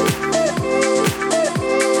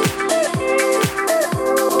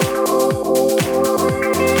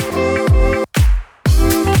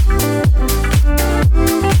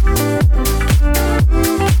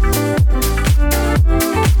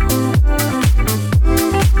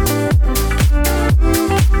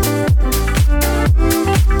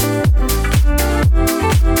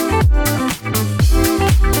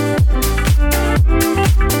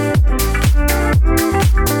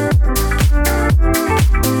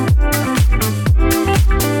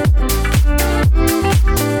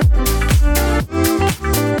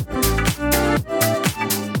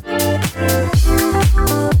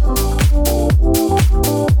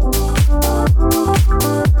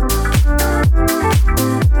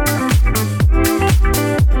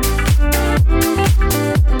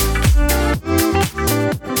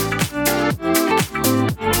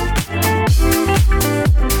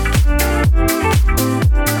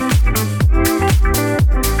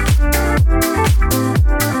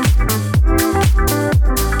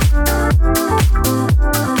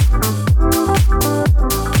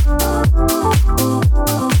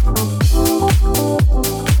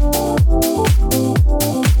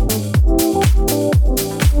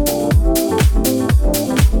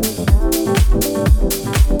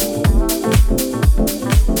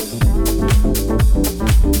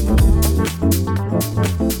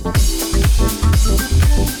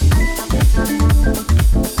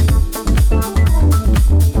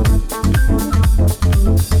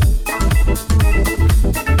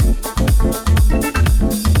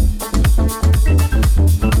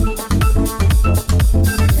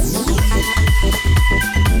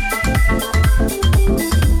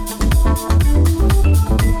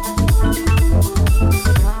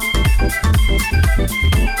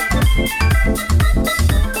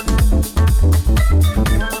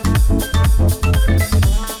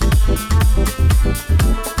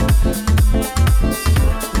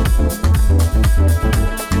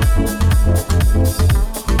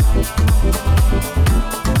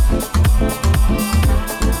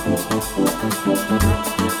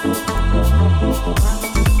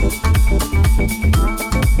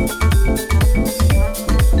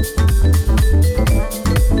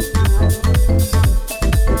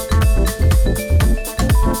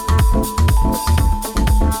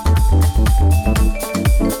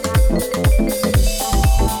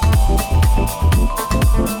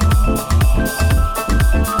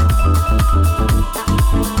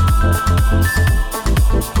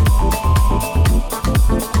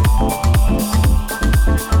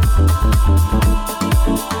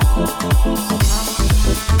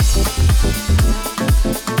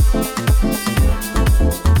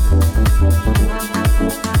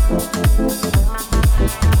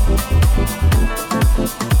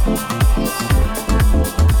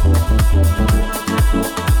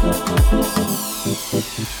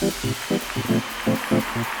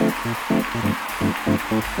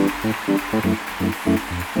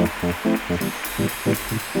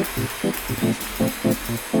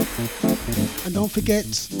 And don't forget,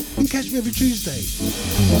 you can catch me every Tuesday,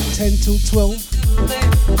 10 till 12.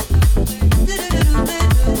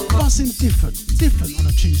 Buzzing different on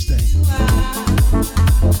a Tuesday.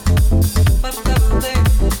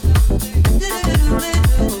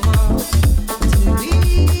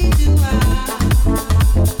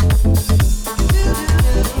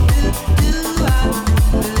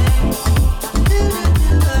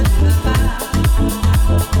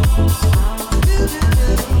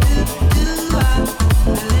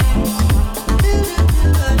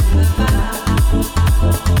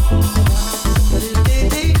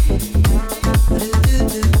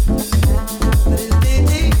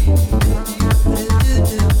 Hey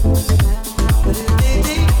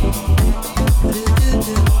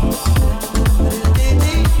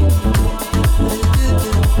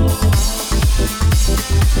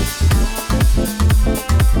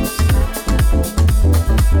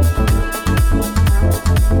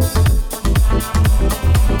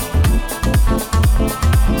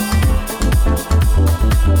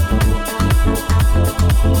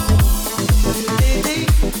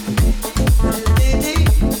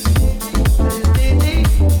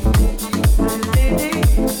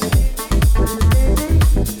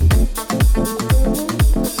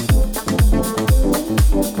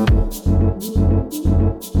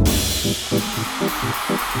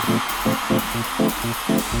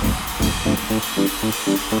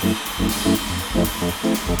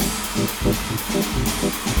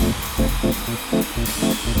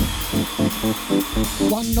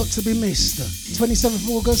One not to be missed. 27th of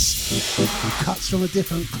August. Cuts from a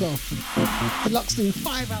different cloth. Deluxe doing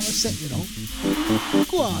 5-hour set, you know.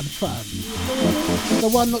 Go on, fam. The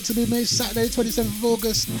one not to be missed. Saturday, 27th of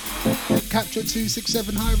August. Capture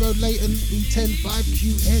 267 High Road, Leighton, E10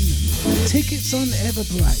 5QN. Tickets on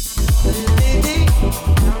Everbright.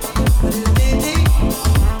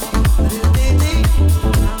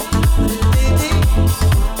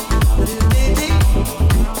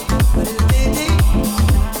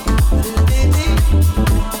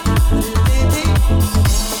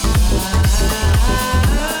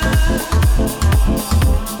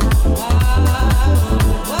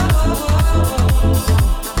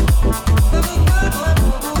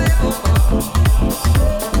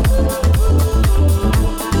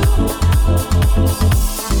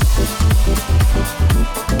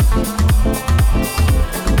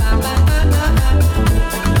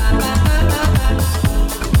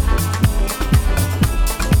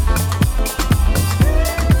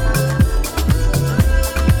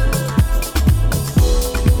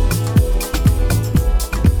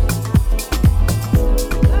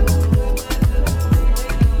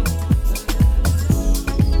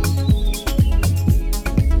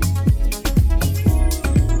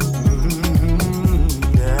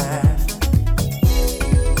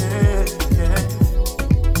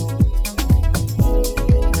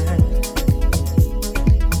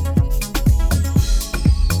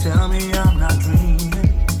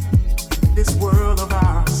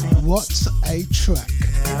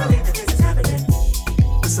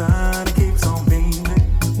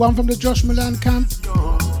 One from the Josh Milan camp.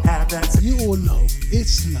 You all know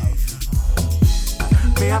it's love.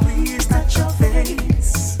 May I please touch your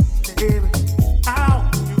face, baby? Ow,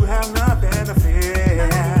 you have nothing to fear.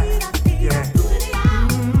 Yeah.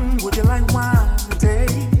 Would you like wine to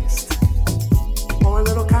taste, or a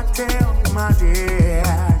little cocktail, my dear?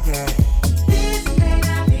 Yeah. This may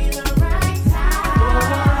not be the right time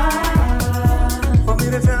for me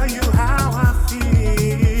to tell you how I feel.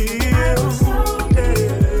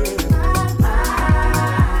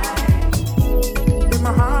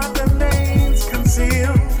 My heart remains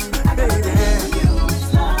concealed, baby.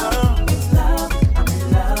 It's love, I'm in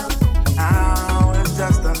love. Now it's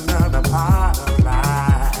just another part of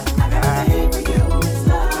life. I got a for you, it's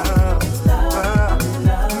love, I'm in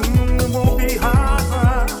love. It won't be hard for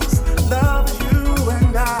us, love is you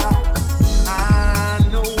and I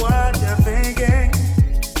know what you're thinking.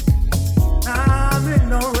 I'm in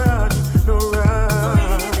no rush, no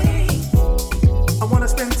rush. I wanna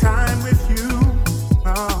spend time with you.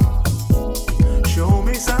 Show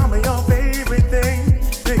me some of your favorite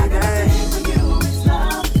things, baby. I got a for you, it's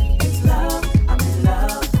love, I'm in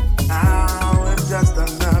love. Now it's just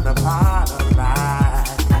another part of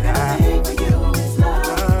life. I got a for you, it's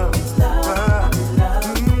love, I'm in love.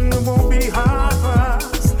 It won't be hard for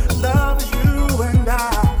us, love is you and I.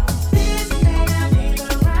 This may not be the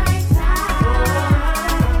right time.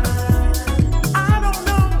 I don't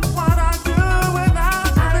know what I'd do without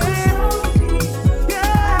you, baby.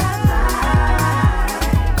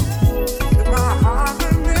 My heart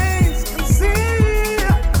remains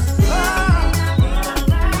concealed.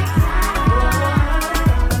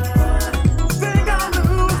 Think I'll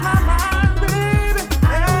lose my mind, baby.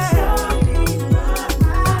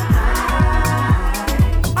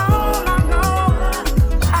 All I know,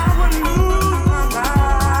 I would lose my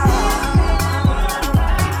mind.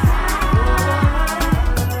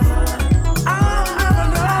 I'll never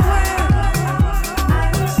know when.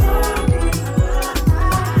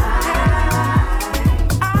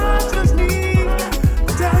 I just need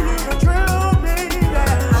to tell you the truth, baby.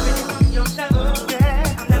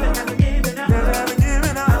 Never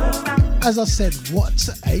giving up. As I said, what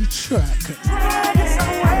a track.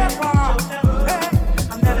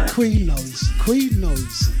 Queen knows.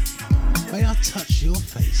 May I touch your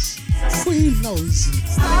face? Queen knows.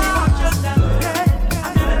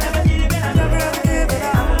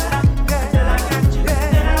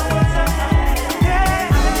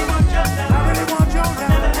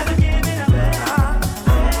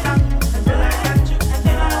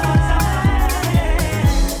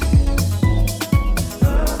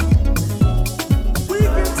 We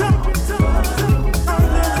can talk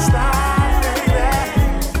under the stars, baby.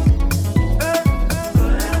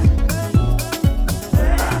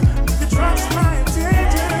 You can trust my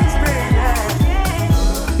intentions, baby.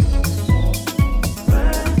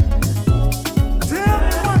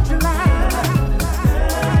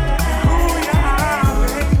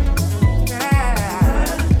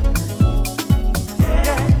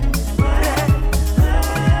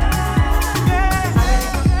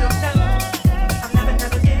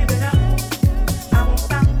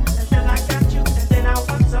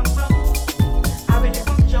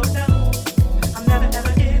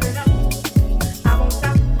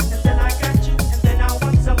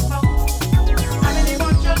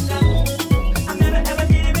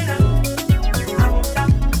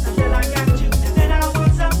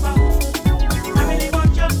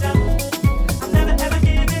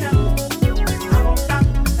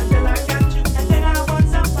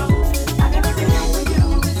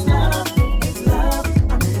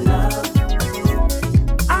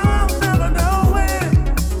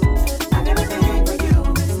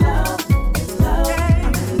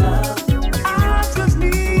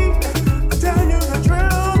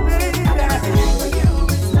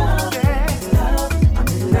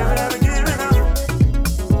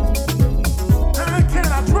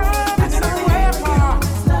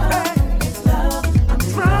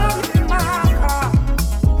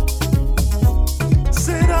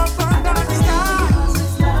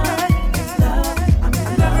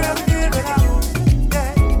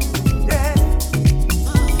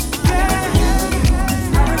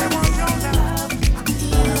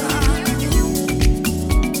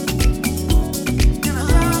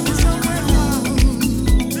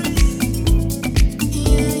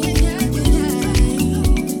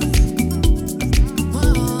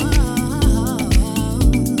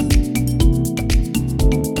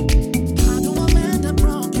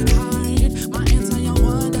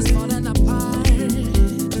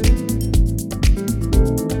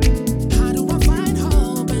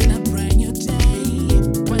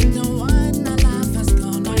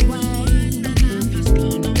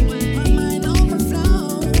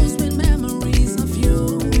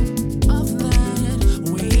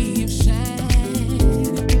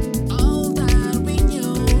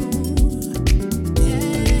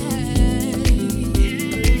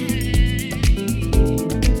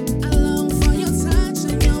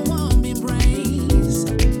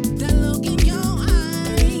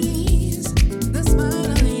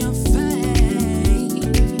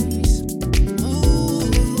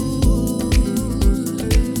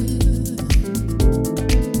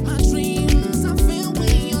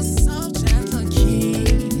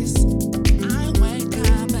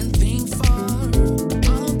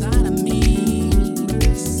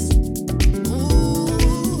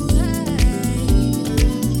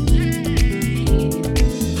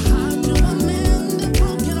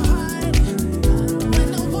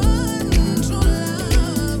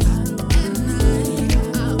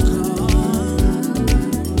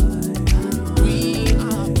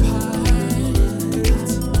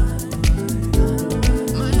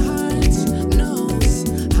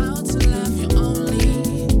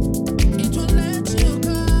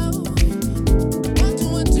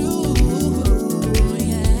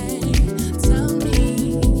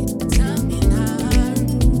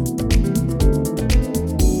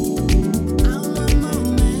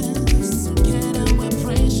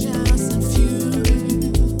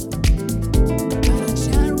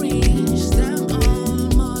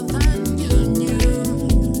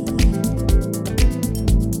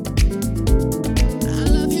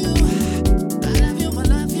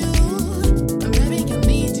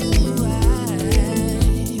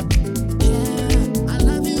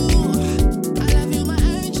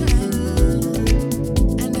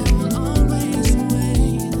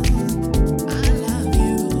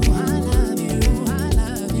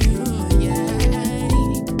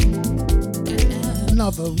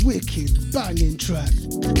 another wicked banging track.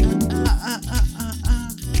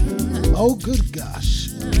 Oh good gosh.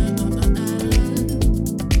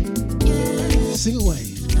 Sing away.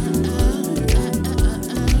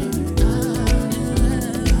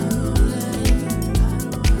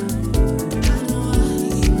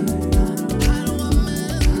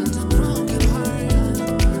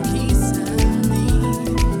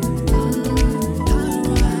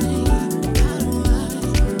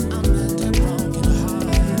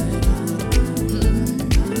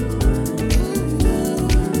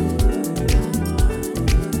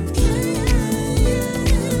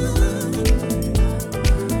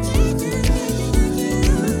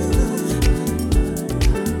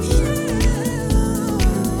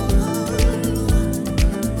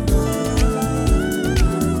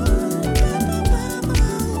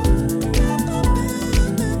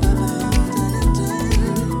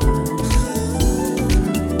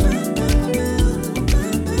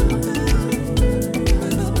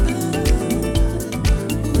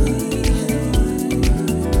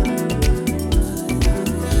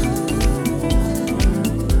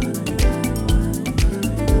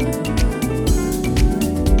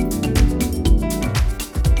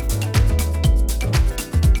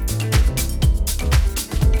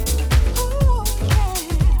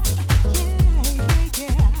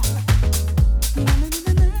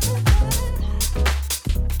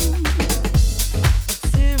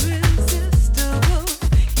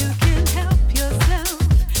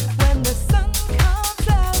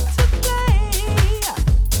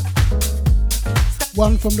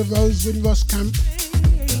 One from the Rosewind Ross camp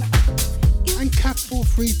and Cat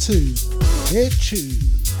 432. Their tune.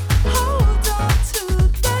 Hold on to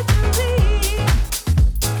that dream.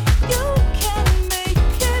 You can make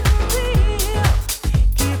it real.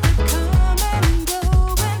 Keep it coming,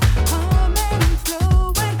 going, humming,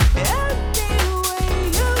 flowing. Any way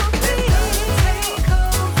you feel. Take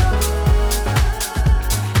over.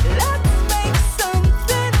 Let's make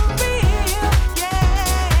something real. Yeah.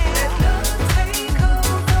 Let love take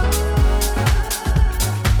over.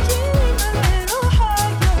 Dream a little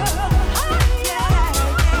higher. Yeah.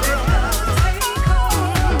 Let love take over.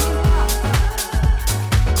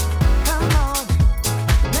 Come on,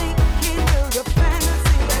 make it real. Your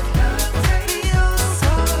fantasy. Let love feel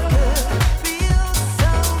so good, feel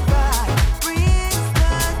so right. Brings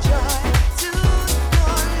the joy to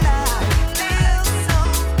your life. Feel so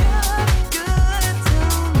good, good to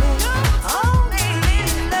me. Only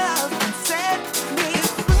love can set me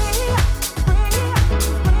free,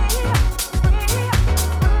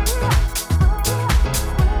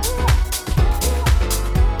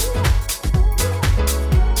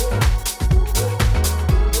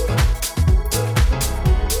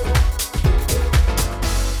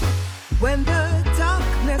 When the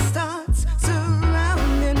darkness starts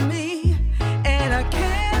surrounding me and I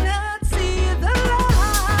cannot see the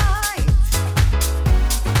light,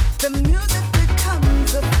 the music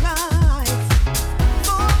becomes a flight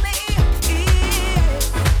for me. It's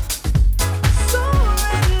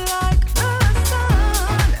soaring like the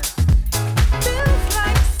sun, feels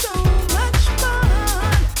like so much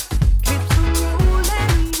fun. Keeps on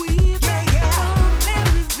rolling, weaving, something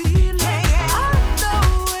revealing. I know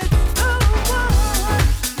it's the one,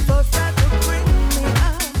 force that will bring me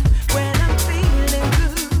up when I'm feeling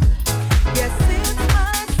good. Yes, it's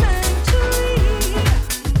my sanctuary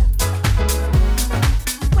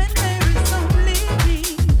when there is only me.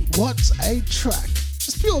 What a track.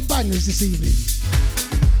 Just pure bangers this evening.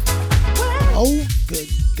 Oh good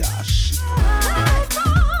gosh. I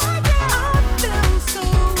feel so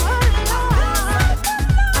alive.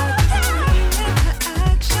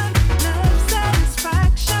 Interaction, love,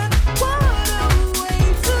 satisfaction. What a way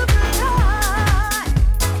to fly.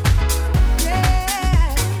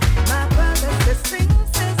 Yeah, my brother says sing,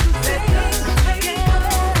 sisters sing. Yeah,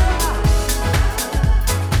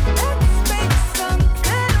 let's make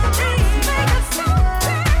something real.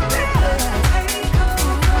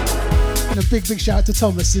 And a big shout out to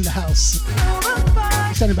Thomas in the house.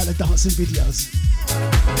 He's telling about the dancing videos.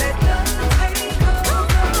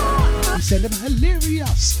 He said them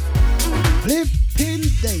hilarious. Flipping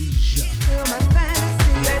Deja.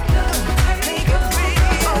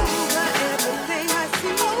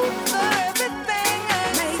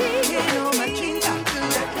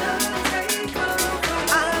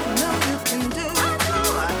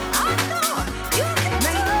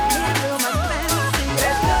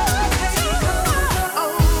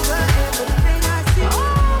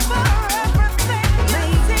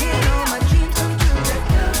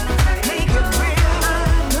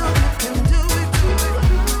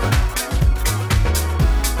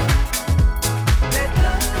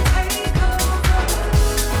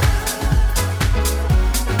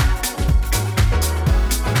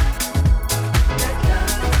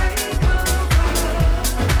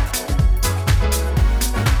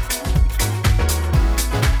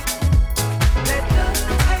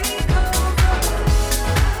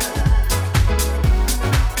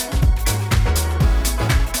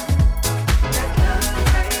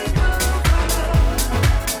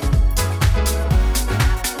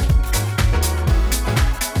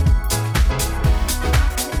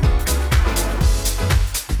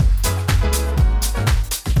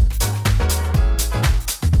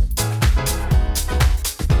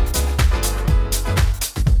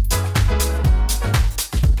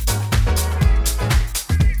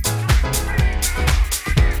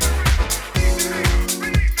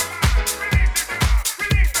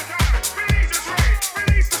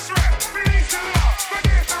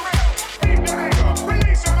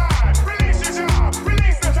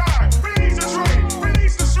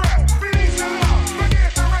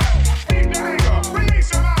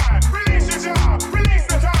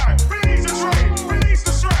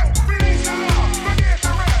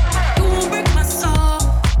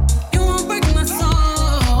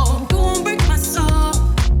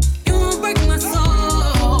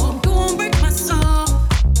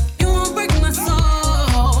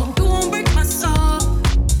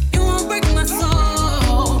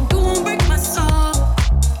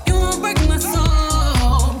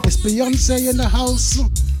 Beyonce in the house.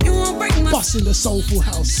 You won't break my Busting the soulful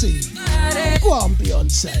house scene. Go on,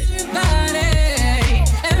 Beyonce.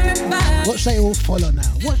 everybody. Watch they all follow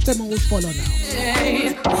now. Watch them all follow now.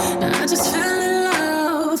 I just fell in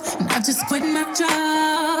love, and I just quit my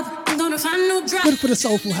job. I'm gonna find no drive. Good for the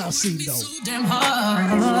soulful house scene though. So damn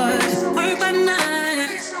hard. Work by 9,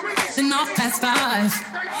 then off past 5,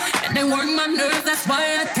 and they work my nerves. That's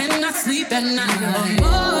why I cannot sleep at night.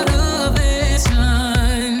 Motivation,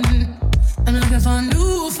 I'm looking for a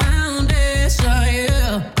new foundation,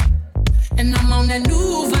 yeah. And I'm on that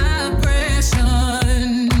new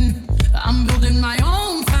vibration. I'm building my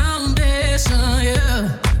own foundation,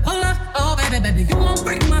 yeah. Hold up, oh baby, baby, you won't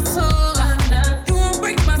break my soul. You won't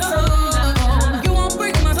break my soul. You won't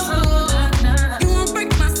break my soul. You won't break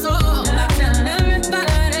my soul. Tell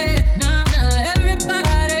everybody, nah,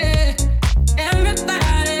 everybody,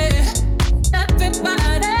 everybody,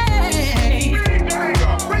 everybody.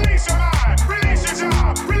 Release your mind, release your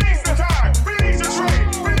job, release the time, release the trade,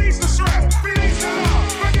 release the stress, release the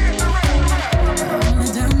love, forget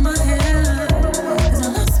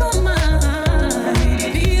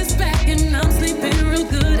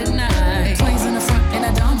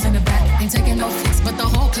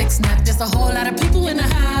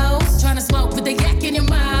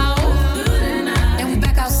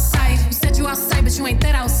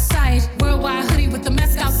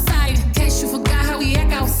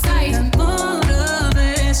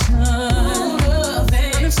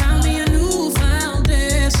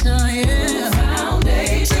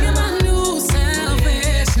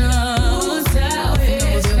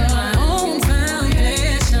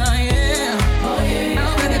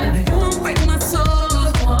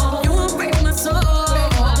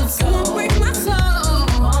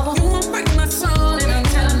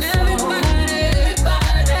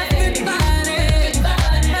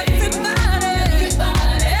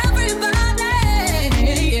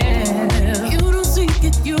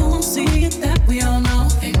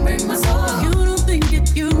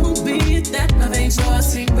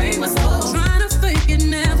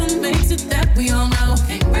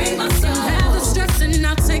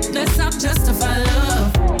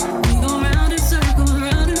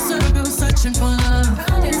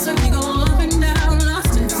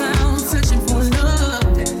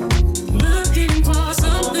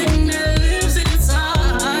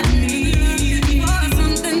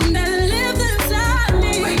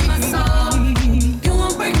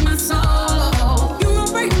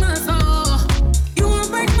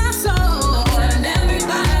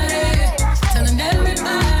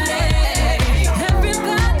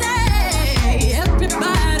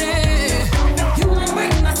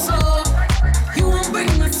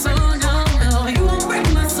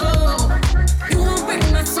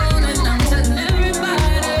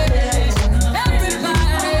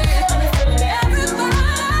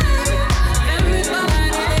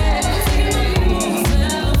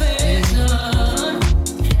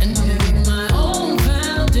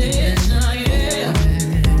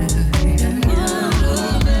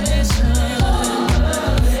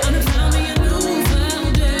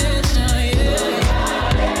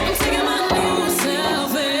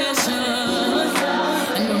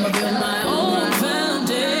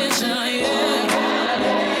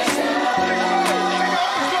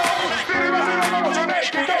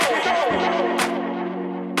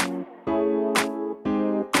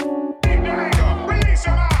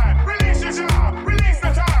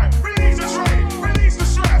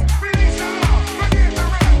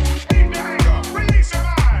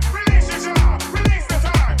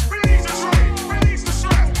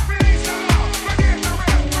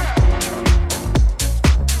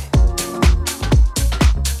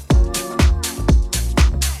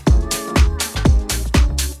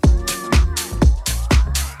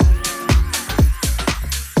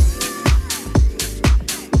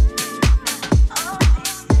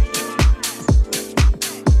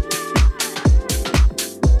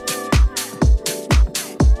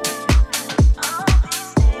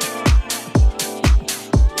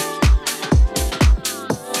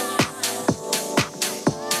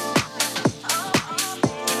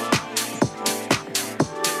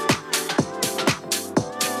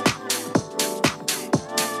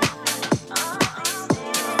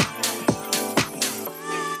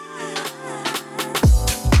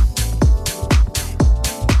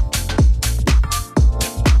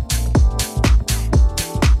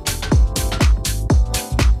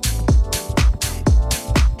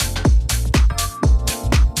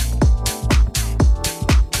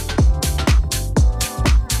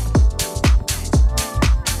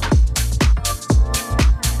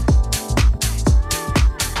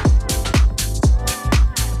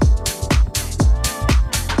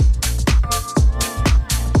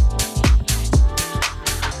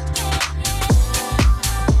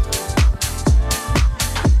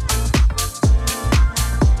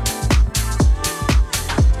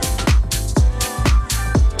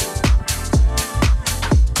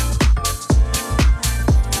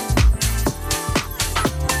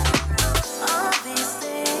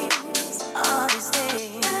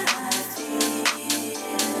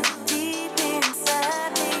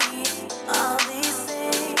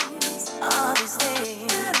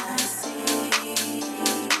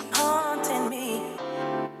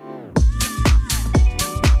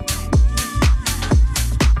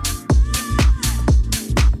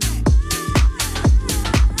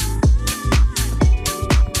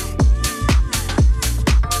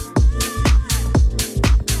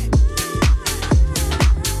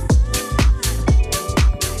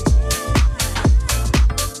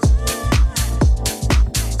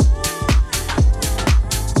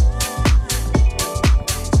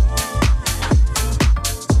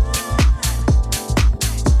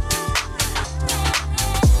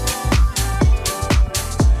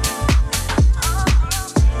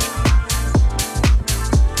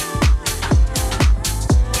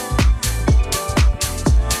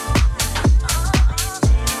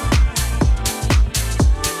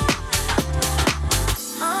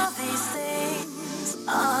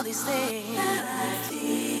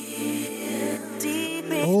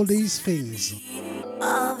these things.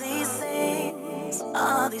 All these things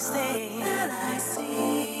that I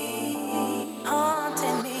see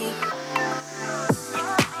haunting me.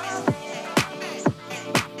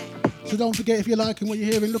 So don't forget, if you're liking what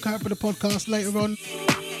you're hearing, look out for the podcast later on.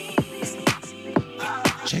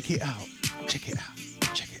 Check it out. Check it out.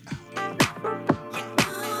 Check it out.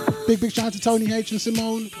 Big shout out to Tony H and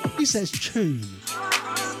Simone. He says tune.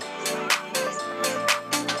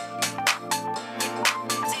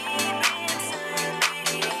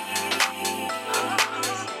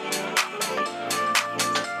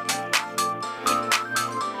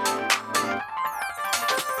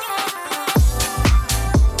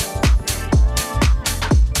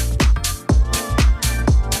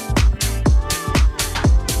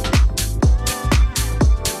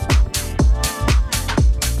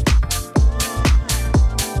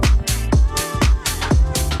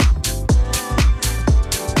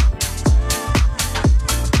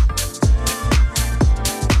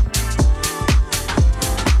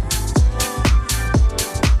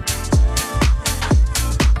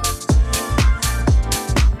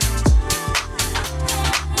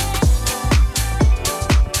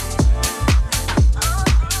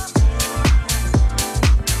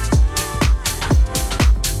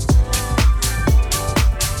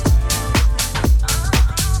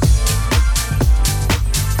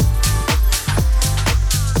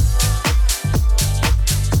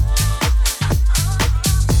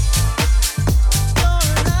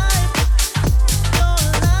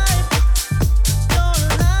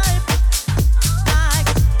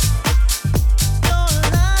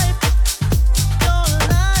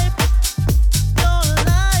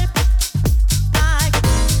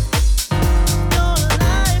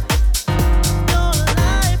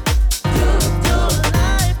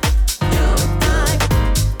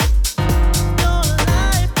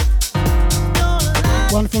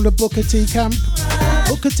 From the Booker T camp.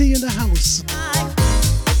 Booker T in the house.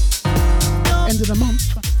 End of the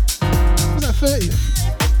month. Was that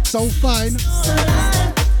 30th? So fine.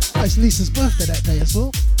 Oh, it's Lisa's birthday that day as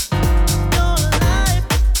well.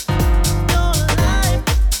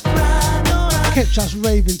 Kept just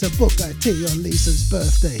raving to Booker T on Lisa's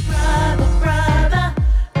birthday. Brother,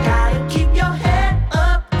 gotta keep your head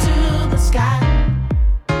up to the sky.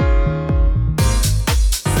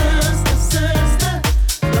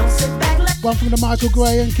 One from the Michael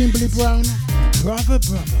Gray and Kimberly Brown. Brother,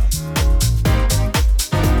 brother.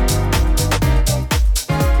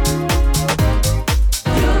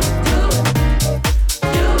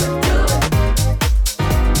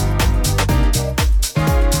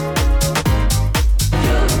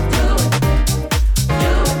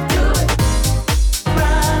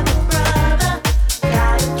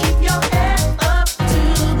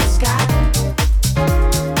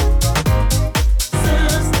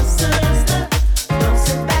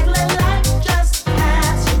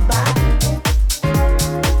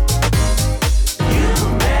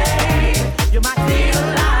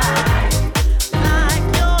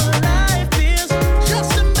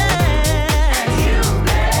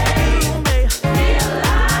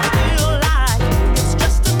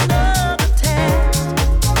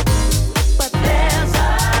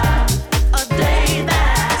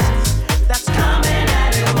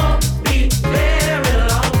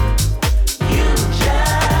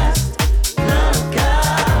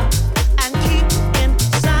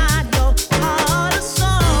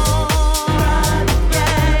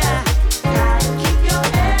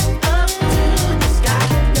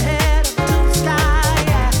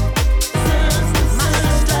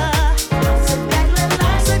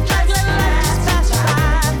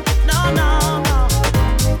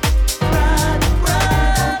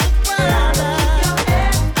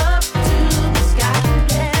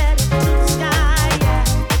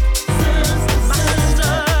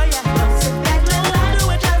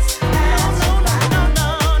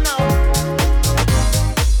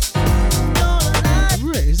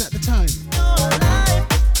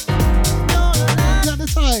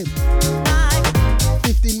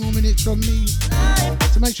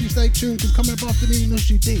 Because coming up after me,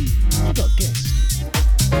 Nushi D, I got guests.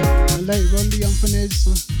 And later on, Leon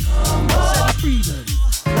Finesse, Freedom.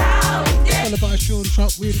 Followed by Sean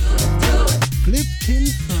Trott with Flippin'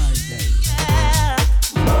 Friday.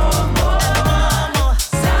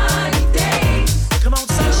 Come on,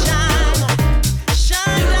 sunshine,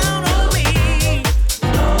 shine down on me.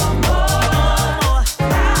 No more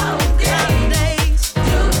cloudy days.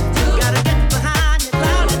 Gotta get behind the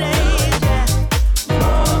cloudy days, yeah. No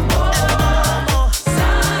more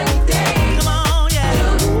sunny days. Come on,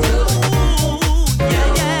 yeah. Ooh,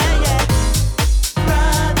 yeah, yeah, yeah.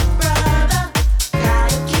 Brother,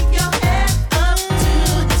 gotta keep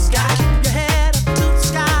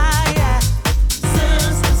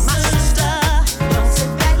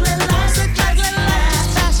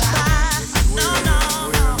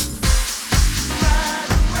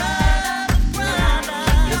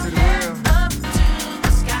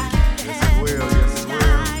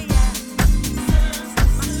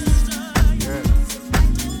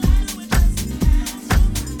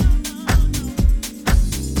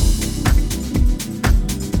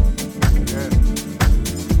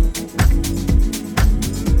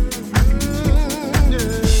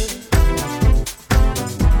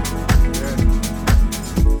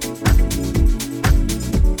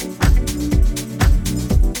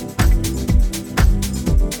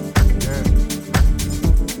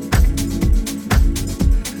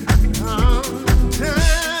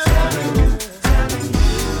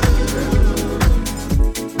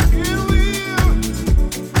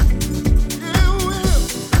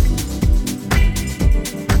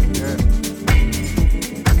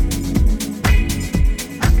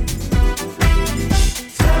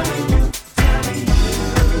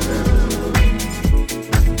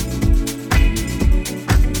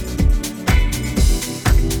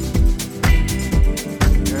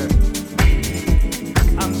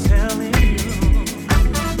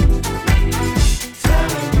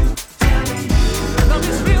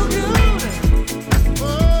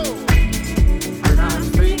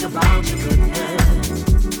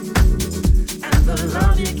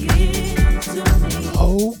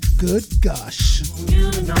good gosh.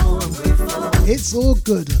 It's all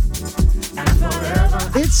good.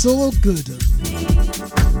 It's all good.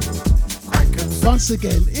 Once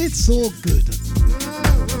again, it's all good.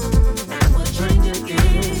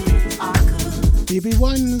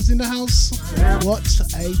 BB1's in the house. What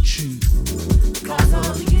a tune.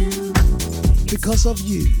 Because of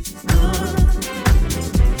you.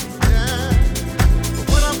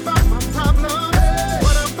 What about my problems?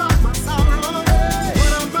 What about my sorrow?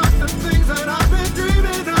 What about the things that I've been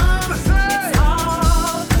dreaming of? It's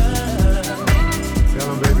all good. Tell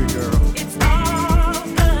 'em, baby girl. It's all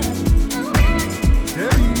good.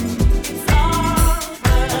 Tell you. It's all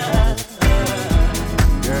good.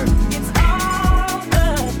 Yeah. It's all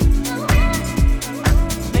good.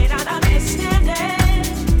 May not understand it,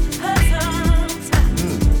 sometimes,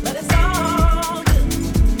 but it's all good.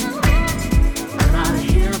 When I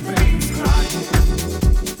hear babies crying,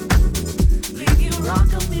 leave you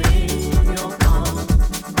rocking me in your arms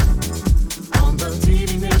on the TV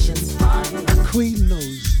nation's fire. Queen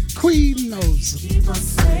knows. Queen knows. Keep us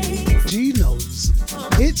safe. G knows.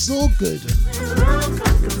 It's all good. Love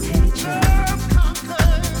conquers hatred.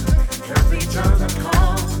 Help each other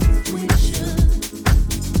call. We should.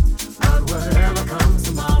 But whatever comes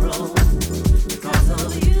tomorrow, because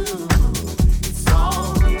of you, it's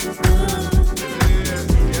all good. Yes,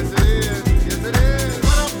 it is. Yes, it is.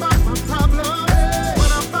 What about my problems?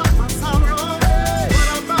 What about my sorrow? What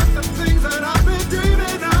about the things that I've been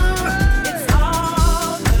dreaming of? It's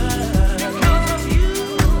all good. Because of you.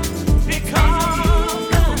 Because of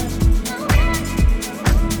you.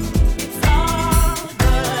 It's all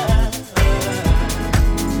good.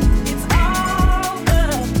 It's all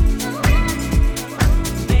good.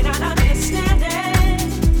 May not understand it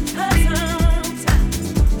sometimes,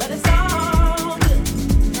 but it's all good.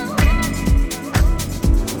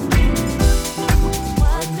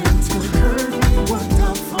 What meant to hurt me worked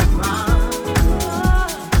out for mine.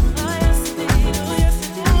 Yes, it did. Yes,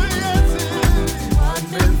 it did. What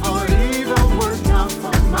meant for evil worked out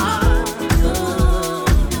for mine.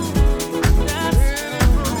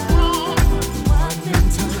 That's wrong. What meant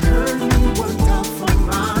to hurt me worked out for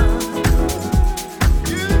mine.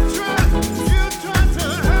 You tried to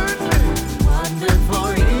hurt me. What meant for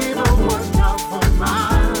evil worked out for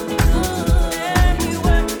mine. Yeah, he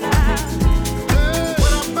worked out.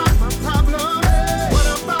 What about my problems? What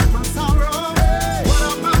about my sorrow? What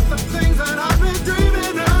about the things that I've been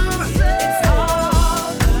dreaming of? It's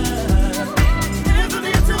all good. There's no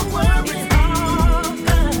need to worry. It's all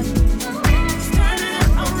good. Turning it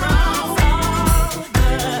around. It's all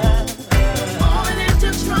good. All I need to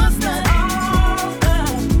trust that all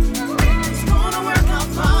good. It's gonna work out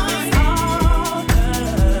fine. It's all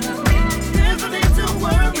good. There's no need to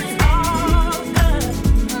worry. It's all good.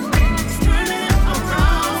 Turning it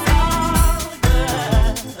around. It's all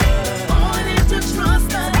good. All I need to trust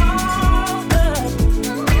that all good.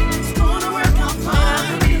 It's gonna work out fine.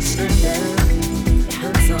 I understand it. It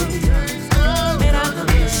hurts sometimes. And I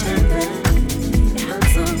understand it. It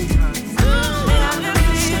hurts sometimes. And I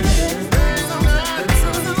understand it. It hurts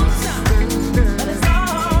sometimes. But it's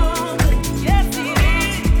all good. Yes, it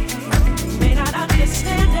is. May not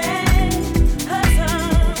understand it. Hurts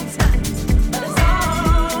sometimes. But it's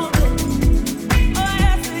all good. Oh,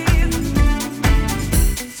 yes, it is.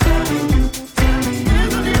 Telling you.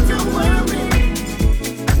 There's no need to worry.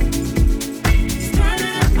 It's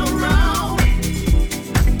turning it around.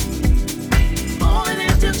 All I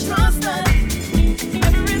need to trust that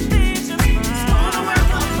everything's just fine. It's gonna work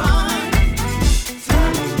out fine.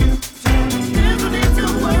 Telling you. There's no need to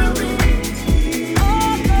worry.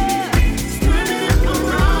 All good. It's turning it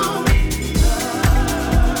around.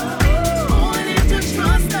 All I need to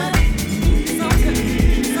trust that sometimes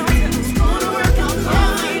it's gonna work out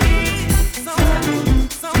fine.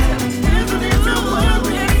 Sometimes there's no need to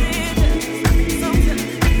worry. Sometimes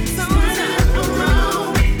it's turning it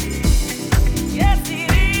around. Yes, it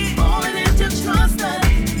is. All I need to trust that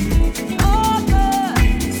all good.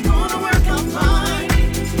 It's gonna work out fine.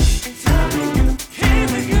 Telling you,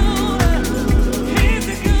 he's a good,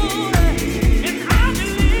 and I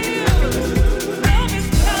believe love is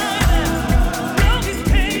kind, love is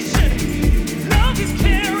patient, love is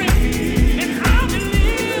caring, and I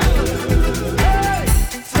believe.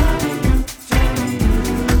 Telling you,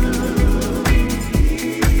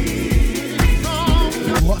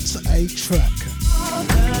 What a track.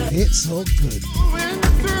 It's all good.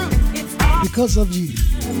 it's all Because of you.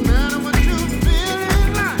 no matter what you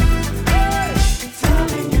feeling like.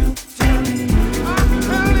 Telling you, I'm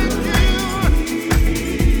telling you,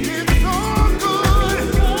 it's all good.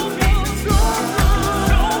 It's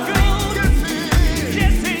all good.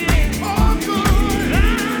 Yes, it is.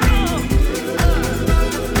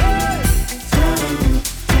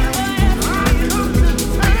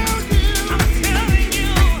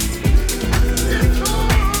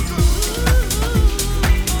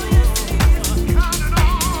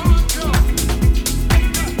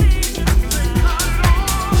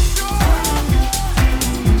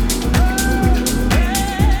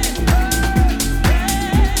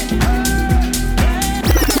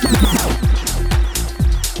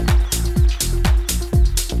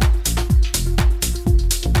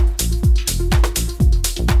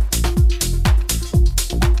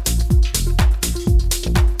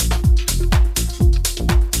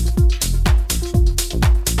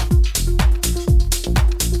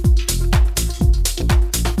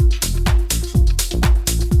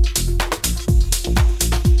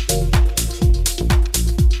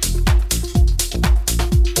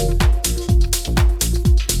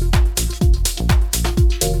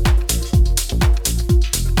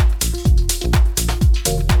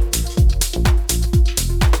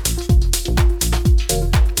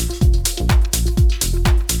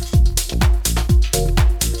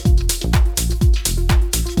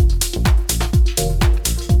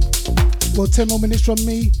 Well, 10 more minutes from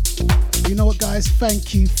me. You know what, guys?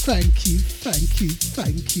 Thank you, thank you, thank you,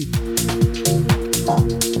 thank you.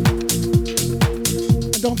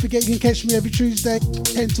 And don't forget, you can catch me every Tuesday,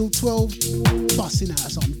 10 till 12, busting out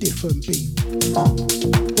some different beat.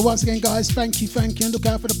 But once again, guys, thank you, and look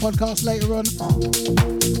out for the podcast later on.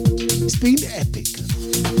 It's been epic.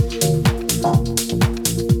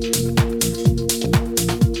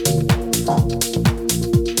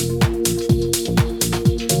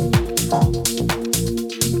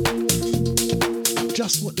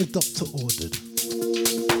 Just what the doctor ordered.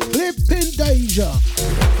 Flipping Deja.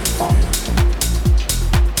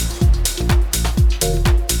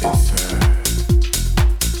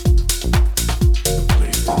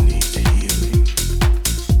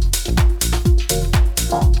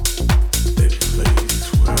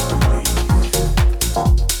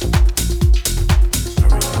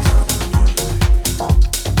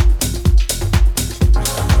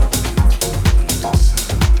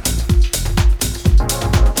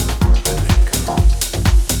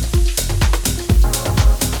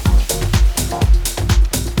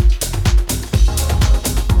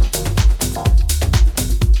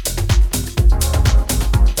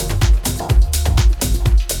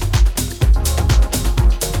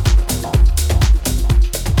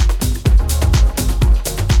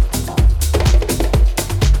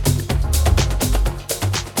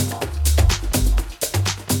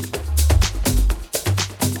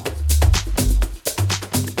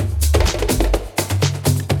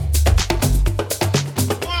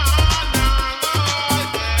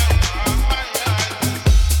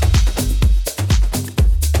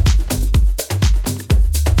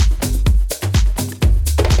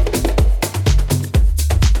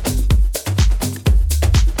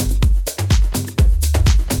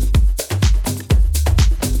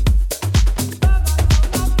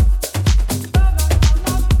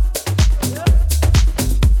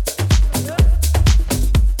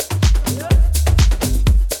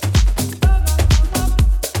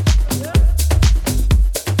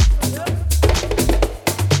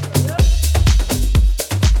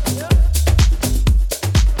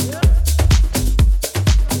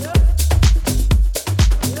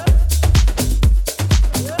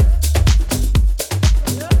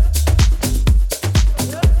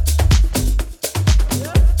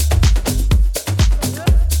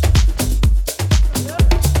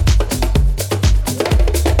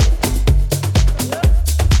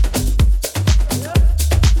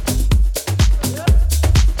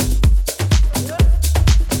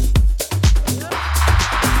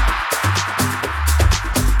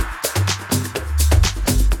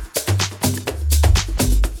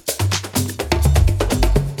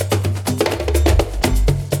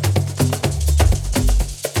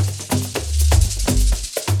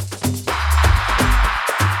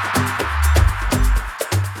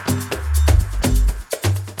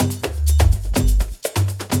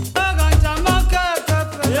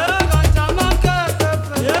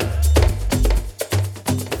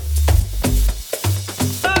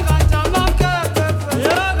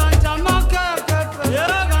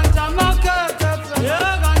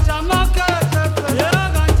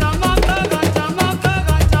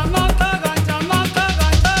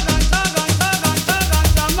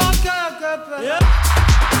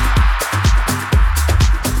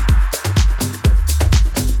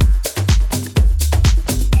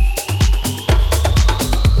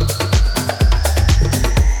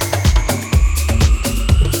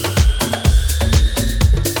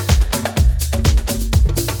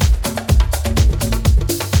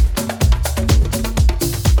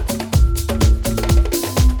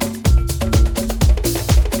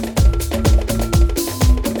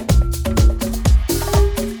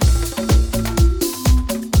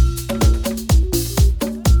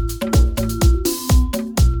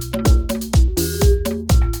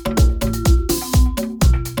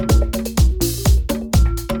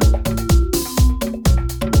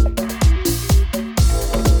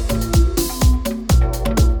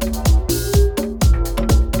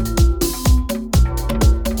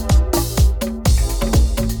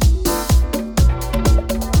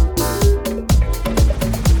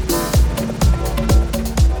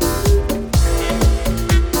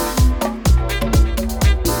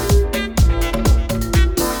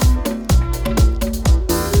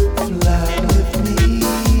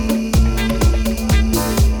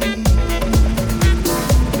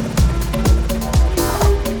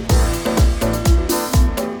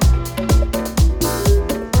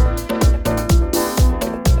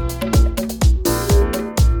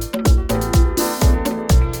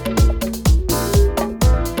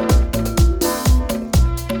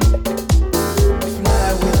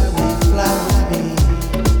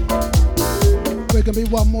 only gonna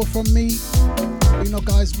be one more from me. You know,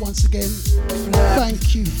 guys, once again,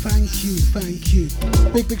 thank you.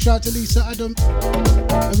 Big shout out to Lisa Adam,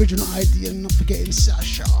 original idea, and not forgetting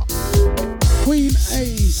Sasha, Queen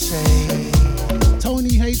A,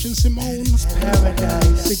 Tony H and Simone,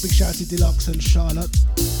 big shout out to Deluxe and Charlotte,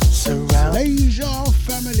 Deja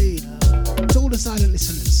family, to all the silent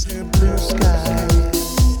listeners. Blue sky.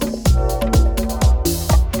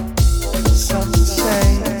 Some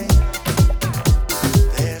say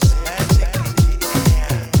there's magic in the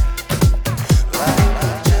air, like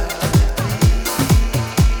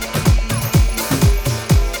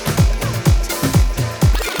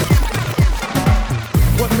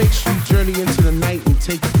What makes you journey into the night and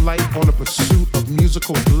take flight on a pursuit of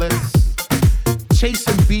musical bliss?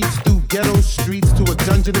 Chasing beats through ghetto streets to a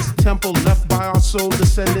dungeonous temple left by our soul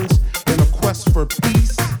descendants in a quest for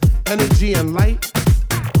peace, energy, and light.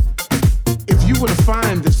 If you were to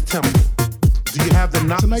find this temple, do you have the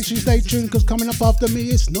knowledge? So make sure you stay tuned, because coming up after me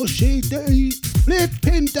it's No Shade Day,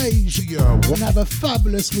 Flippin' Deja. And have a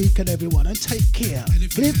fabulous weekend, everyone, and take care.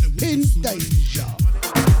 Flippin' Deja.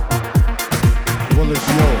 Well, it's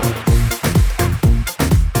yours.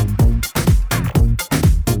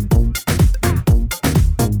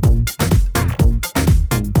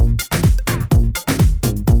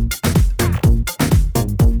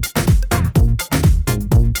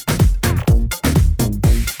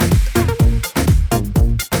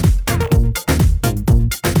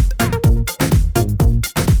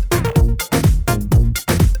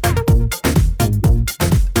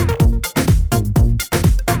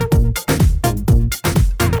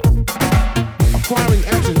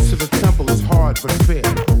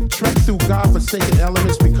 Godforsaken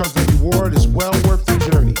elements, because the reward is well worth the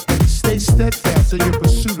journey. Stay steadfast in your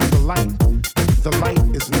pursuit of the light. The light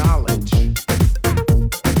is knowledge.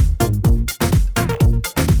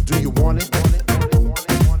 Do you want it?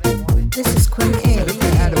 This is Queen A. And if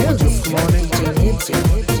you had it, would you flaunt it? DJ Nibbsy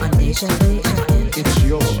on Deja Vu. It's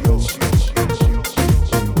yours.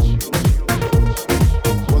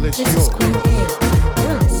 Well, it's This is yours. Queen A.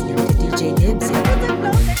 You're listening to DJ Nibbsy.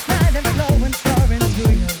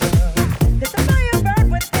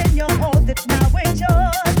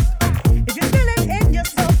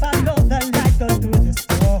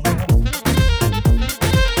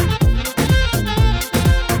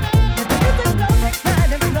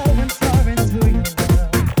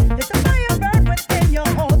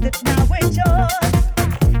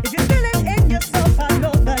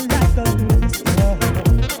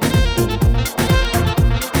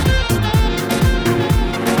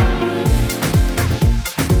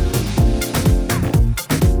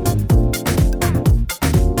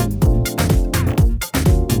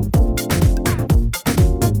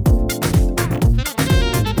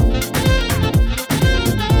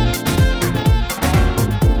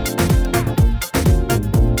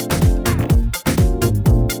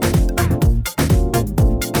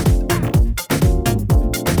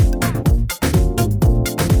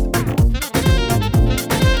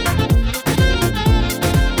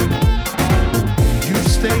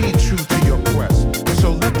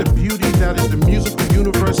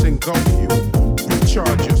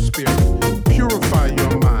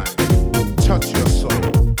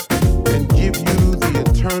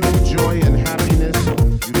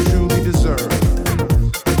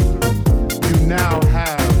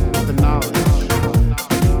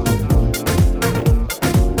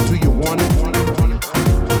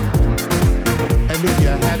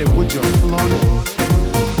 Would you flaunt it?